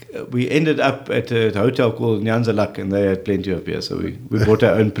we ended up at a hotel called Nyanza-Lak, and they had plenty of beer. So we bought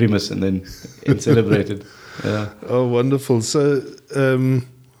our own Primus and celebrated. Yeah. Oh, wonderful! So,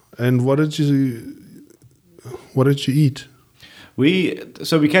 and what did you eat? We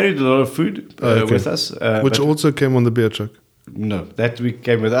carried a lot of food with us, which also came on the beer truck. No, that we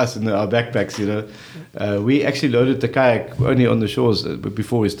came with us in our backpacks. We actually loaded the kayak only on the shores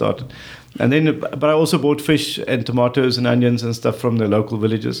before we started, and then. But I also bought fish and tomatoes and onions and stuff from the local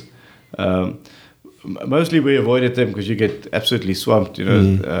villages. Mostly we avoided them because you get absolutely swamped.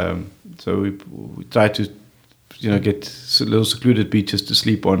 So we try to, get little secluded beaches to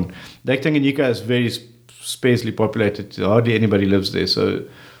sleep on. Lake Tanganyika is very sparsely populated. Hardly anybody lives there. So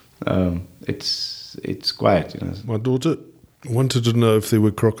it's quiet. My daughter wanted to know if there were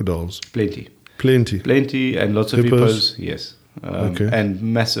crocodiles. Plenty, and lots of hippos. Yes, and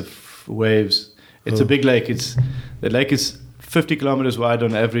massive waves. It's a big lake. The lake is 50 kilometers wide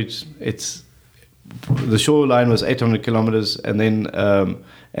on average. The shoreline was 800 kilometers, and then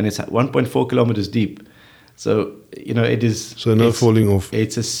and it's 1.4 kilometers deep. So it is. So no falling off.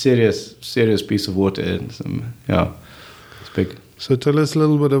 It's a serious piece of water, and it's big. So tell us a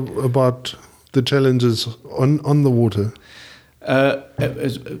little bit about the challenges on the water.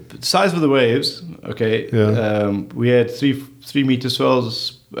 Size of the waves. Okay. Yeah. We had 3 meter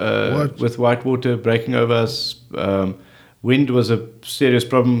swells with white water breaking over us. Wind was a serious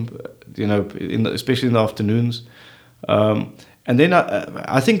problem, especially in the afternoons. And then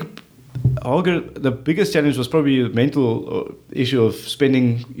I think, Holger, the biggest challenge was probably the mental issue of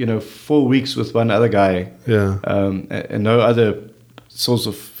spending, 4 weeks with one other guy. Yeah. And no other source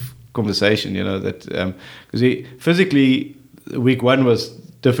of conversation, that because physically week 1 was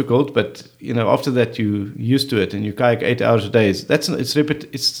difficult, but after that you used to it and you kayak 8 hours a day.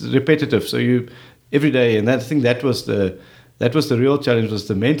 It's repetitive. So you every day, and I think that was the real challenge, was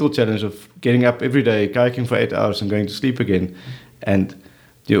the mental challenge of getting up every day, kayaking for 8 hours and going to sleep again. And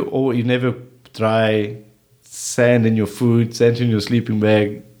you never try sand in your food, sand in your sleeping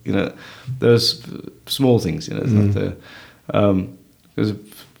bag, those small things, it's not the, because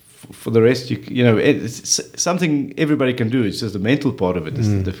for the rest, it's something everybody can do. It's just the mental part of it is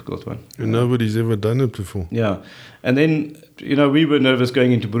the difficult one. And nobody's ever done it before. Yeah. And then, we were nervous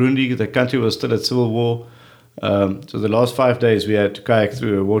going into Burundi. The country was still at civil war. So the last 5 days we had to kayak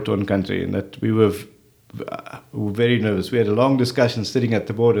through a war-torn country, and that we were very nervous. We had a long discussion sitting at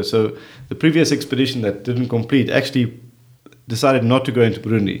the border. So the previous expedition that didn't complete actually decided not to go into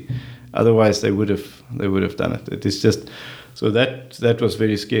Burundi. Otherwise, they would have done it. It is just so that was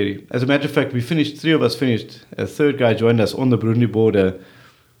very scary. As a matter of fact, 3 of us finished. A third guy joined us on the Burundi border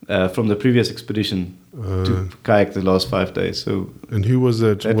from the previous expedition to kayak the last 5 days. So, and who was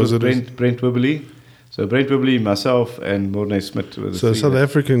that? That was Brent Wibberley. So Brent Wibberley, myself, and Mornay Smith were the So three South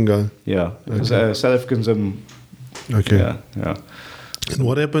African guy. Yeah, Okay. South Africans. Okay. Yeah. And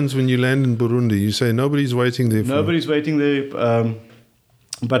what happens when you land in Burundi? You say nobody's waiting there. Nobody's waiting there.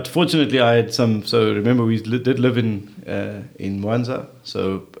 But fortunately, I had some. So remember, we did live in Mwanza.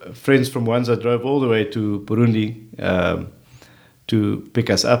 So friends from Mwanza drove all the way to Burundi to pick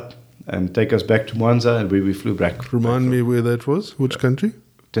us up and take us back to Mwanza, and we flew back. Remind me where that was. Which country?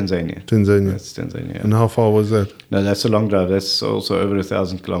 Tanzania. That's Tanzania. Yeah. And how far was that? No, that's a long drive. That's also over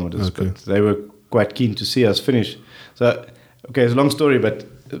 1,000 kilometers. Okay. But they were quite keen to see us finish. So, okay, it's a long story, but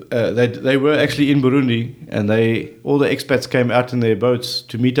they were actually in Burundi, and all the expats came out in their boats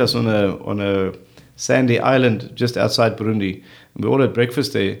to meet us on a sandy island just outside Burundi. And we all had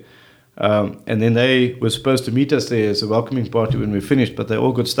breakfast there. And then they were supposed to meet us there as a welcoming party when we finished, but they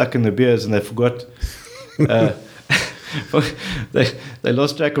all got stuck in the beers and they forgot. They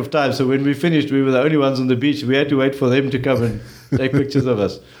lost track of time. So when we finished, we were the only ones on the beach. We had to wait for them to come and take pictures of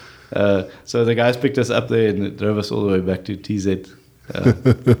us. So the guys picked us up there and drove us all the way back to TZ. And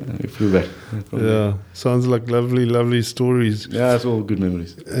we flew back. Yeah, sounds like lovely stories. Yeah, it's all good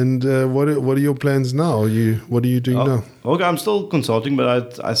memories. And what are your plans now? What are you doing now? Okay, I'm still consulting,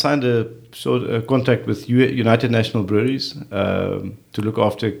 but I signed a contract with United National Breweries to look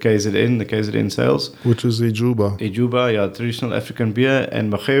after KZN, the KZN sales. Which is Ijuba. Ijuba, yeah, traditional African beer,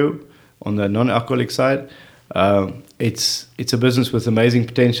 and Mageu on the non-alcoholic side. It's a business with amazing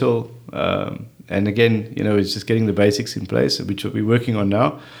potential. And again, it's just getting the basics in place, which we're working on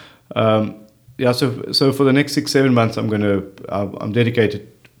now. So for the next 6-7 months, I'm dedicated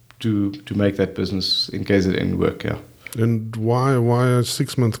to make that business in KZN work. Yeah. And why a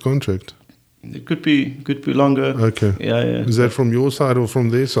 6-month contract? It could be longer. Okay. Yeah. Is that from your side or from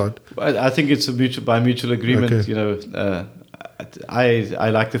their side? I think it's by mutual agreement. Okay. I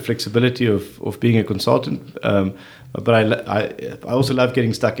like the flexibility of being a consultant, but I also love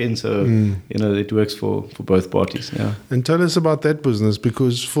getting stuck in. So it works for both parties. Yeah. And tell us about that business,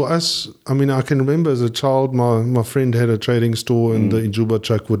 because for us, I can remember as a child, my friend had a trading store, and the Ijuba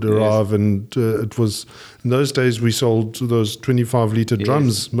truck would arrive, and it was in those days we sold those 25-liter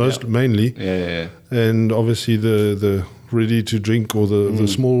drums mainly. Yeah. And obviously the ready to drink or the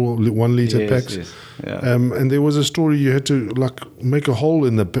small 1 liter packs. Yes. Yeah. And there was a story you had to make a hole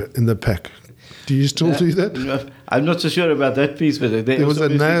in the pack. Do you still do that? I'm not so sure about that piece, but there was a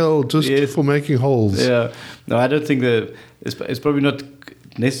nail just for making holes. Yeah. No, I don't think it's probably not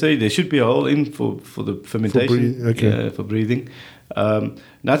necessary. There should be a hole in for the fermentation, for breathing.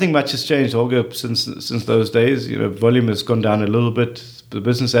 Nothing much has changed, Holger, since those days. Volume has gone down a little bit. The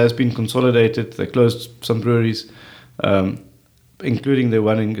business has been consolidated. They closed some breweries, including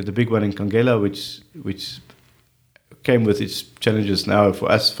the big one in Kangela, which came with its challenges now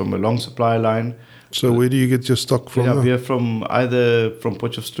for us from a long supply line. So where do you get your stock from? We are from either from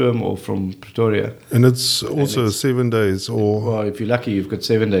Potchefstroom or from Pretoria. And it's also 7 days, or well, if you're lucky, you've got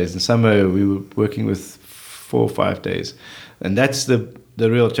 7 days. In summer, we were working with 4 or 5 days, and that's the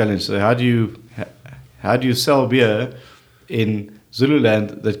real challenge. So how do you sell beer in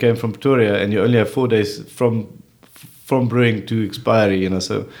Zululand that came from Pretoria, and you only have 4 days from brewing to expiry?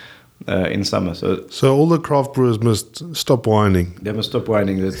 So. In summer, so all the craft brewers must stop whining. They must stop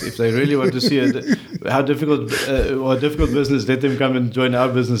whining. If they really want to see how difficult business, let them come and join our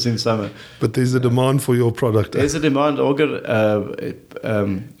business in summer. But there's a demand for your product. There's a demand, Holger.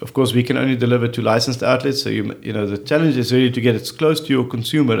 Of course, we can only deliver to licensed outlets. So the challenge is really to get as close to your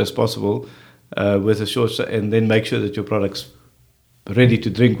consumer as possible with a short, and then make sure that your product's ready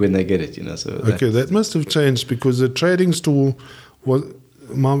to drink when they get it. So that must have changed, because the trading store was.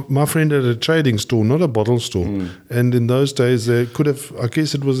 My friend had a trading store, not a bottle store. And in those days, they could have, I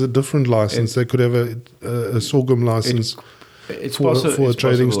guess it was a different license. They could have a sorghum license for a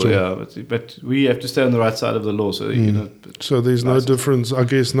trading store. Yeah, but we have to stay on the right side of the law. So, so there's no difference. I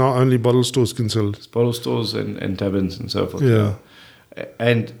guess now only bottle stores can sell it. It's bottle stores and taverns and so forth. Yeah.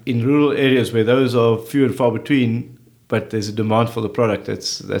 And in rural areas where those are few and far between, but there's a demand for the product,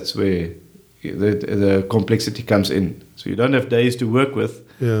 that's where the complexity comes in. So you don't have days to work with,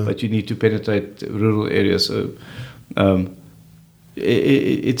 but you need to penetrate rural areas. So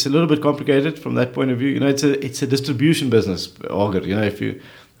it's a little bit complicated from that point of view. It's a distribution business, Holger.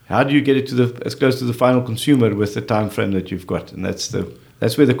 How do you get it as close to the final consumer with the time frame that you've got? And that's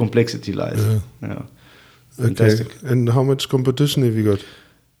where the complexity lies. Yeah. Okay. And how much competition have you got?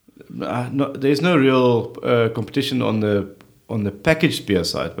 There's no real competition on the packaged beer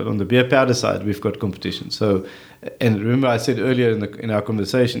side, but on the beer powder side, we've got competition. So, and remember, I said earlier in our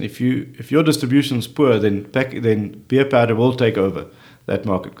conversation, if your distribution is poor, then beer powder will take over that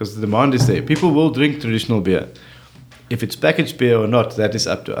market, because the demand is there. People will drink traditional beer. If it's packaged beer or not, that is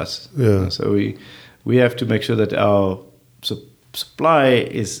up to us. Yeah. So we have to make sure that our supply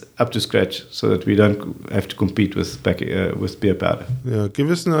is up to scratch, so that we don't have to compete with beer powder. Yeah, give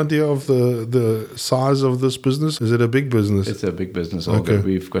us an idea of the size of this business. Is it a big business? It's a big business. Okay.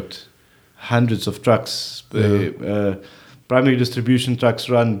 We've got hundreds of trucks. Primary distribution trucks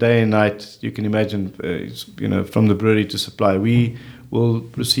run day and night. You can imagine, from the brewery to supply. We will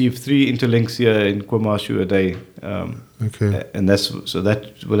receive 3 interlinks here in KwaMashu a day. And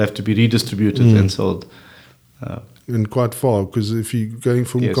that will have to be redistributed and sold. And quite far, because if you're going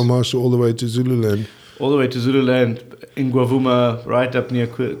from KwaMashu all the way to Zululand. All the way to Zululand, in Gwavuma, right up near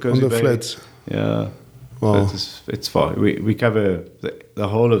Kosi Bay. On the flats. Yeah. Wow. It's far. We cover the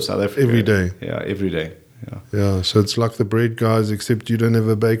whole of South Africa. Every day. Yeah, every day. Yeah, so it's like the bread guys, except you don't have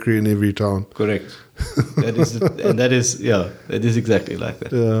a bakery in every town. Correct. That is exactly like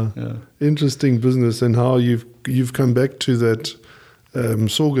that. Yeah. Interesting business, and how you've come back to that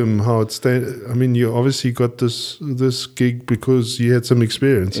sorghum, how it stayed. I mean, you obviously got this gig because you had some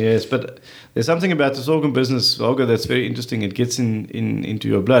experience. Yes, but there's something about the sorghum business, Holger, that's very interesting. It gets into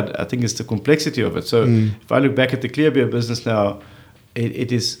your blood. I think it's the complexity of it. So if I look back at the clear beer business now,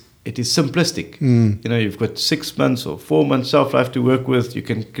 it is simplistic. You've got 6 months or 4 months shelf life to work with. You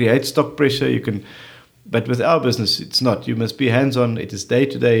can create stock pressure. But with our business, it's not. You must be hands-on. It is day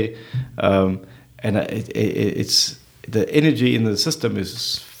to day, and it's the energy in the system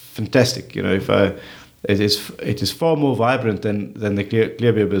is fantastic. It is far more vibrant than the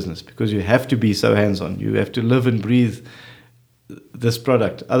clear beer business, because you have to be so hands-on. You have to live and breathe this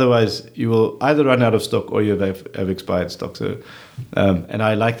product. Otherwise, you will either run out of stock or you have expired stock. So, and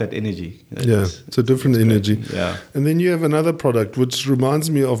I like that energy. It's a different energy. Great. Yeah. And then you have another product which reminds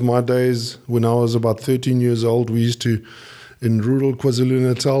me of my days when I was about 13 years old. We used to, in rural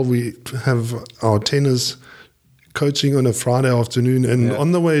KwaZulu-Natal, we have our tennis coaching on a Friday afternoon, and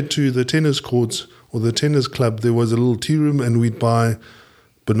on the way to the tennis courts or the tennis club, there was a little tea room, and we'd buy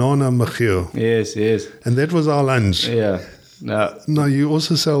banana machio. Yes. And that was our lunch. Yeah. No, you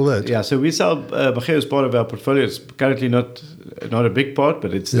also sell that. Yeah, so we sell machio as part of our portfolio. It's currently not a big part,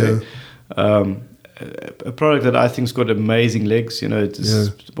 but it's a product that I think's got amazing legs.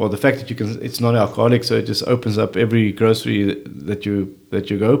 The fact that it's non-alcoholic, so it just opens up every grocery that you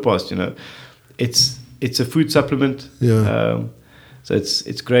go past. It's a food supplement. So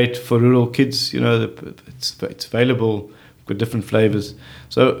it's great for rural kids. It's available got different flavors.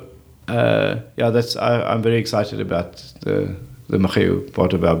 So I'm very excited about the Mageo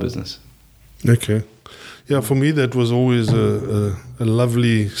part of our business. Okay. Yeah, for me that was always a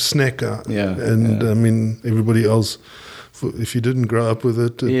lovely snack. I mean, everybody else, if you didn't grow up with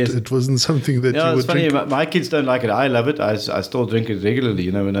it, it wasn't something that you would drink. It's funny, my kids don't like it. I love it. I still drink it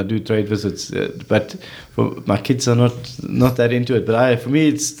regularly, when I do trade visits. But my kids are not that into it. But for me,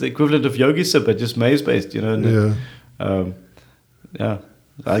 it's the equivalent of yogi sip, but just maize-based,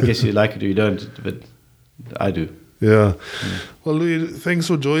 I guess you like it or you don't, but I do. Yeah. Well, Louis, thanks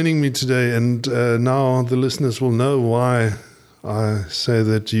for joining me today. And now the listeners will know why I say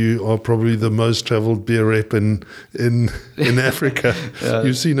that you are probably the most traveled beer rep in Africa.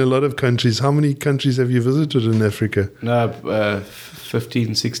 You've seen a lot of countries. How many countries have you visited in Africa? No,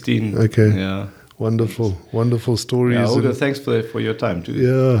 15, 16. Okay. Yeah. Wonderful stories. Yeah, Olga, thanks for your time too.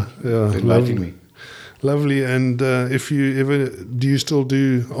 Yeah. For inviting me. Lovely. And if you ever, do you still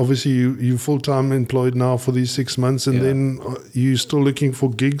do, obviously you full-time employed now for these 6 months, and then you still looking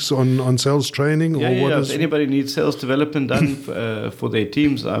for gigs on sales training? If anybody needs sales development done for their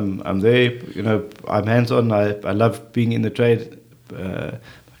teams, I'm there. I'm hands-on. I love being in the trade. I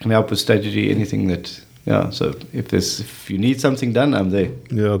can help with strategy, anything that, so if you need something done, I'm there.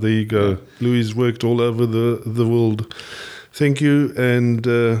 Yeah, there you go. Louis worked all over the world. Thank you, and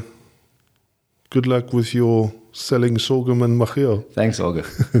good luck with your selling sorghum and Mageo. Thanks, Olga.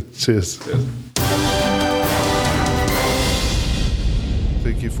 Cheers.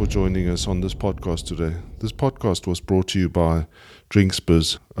 Thank you for joining us on this podcast today. This podcast was brought to you by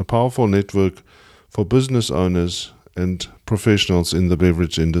DrinksBiz, a powerful network for business owners and professionals in the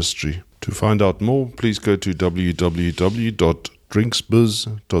beverage industry. To find out more, please go to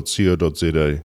www.drinksbiz.co.za.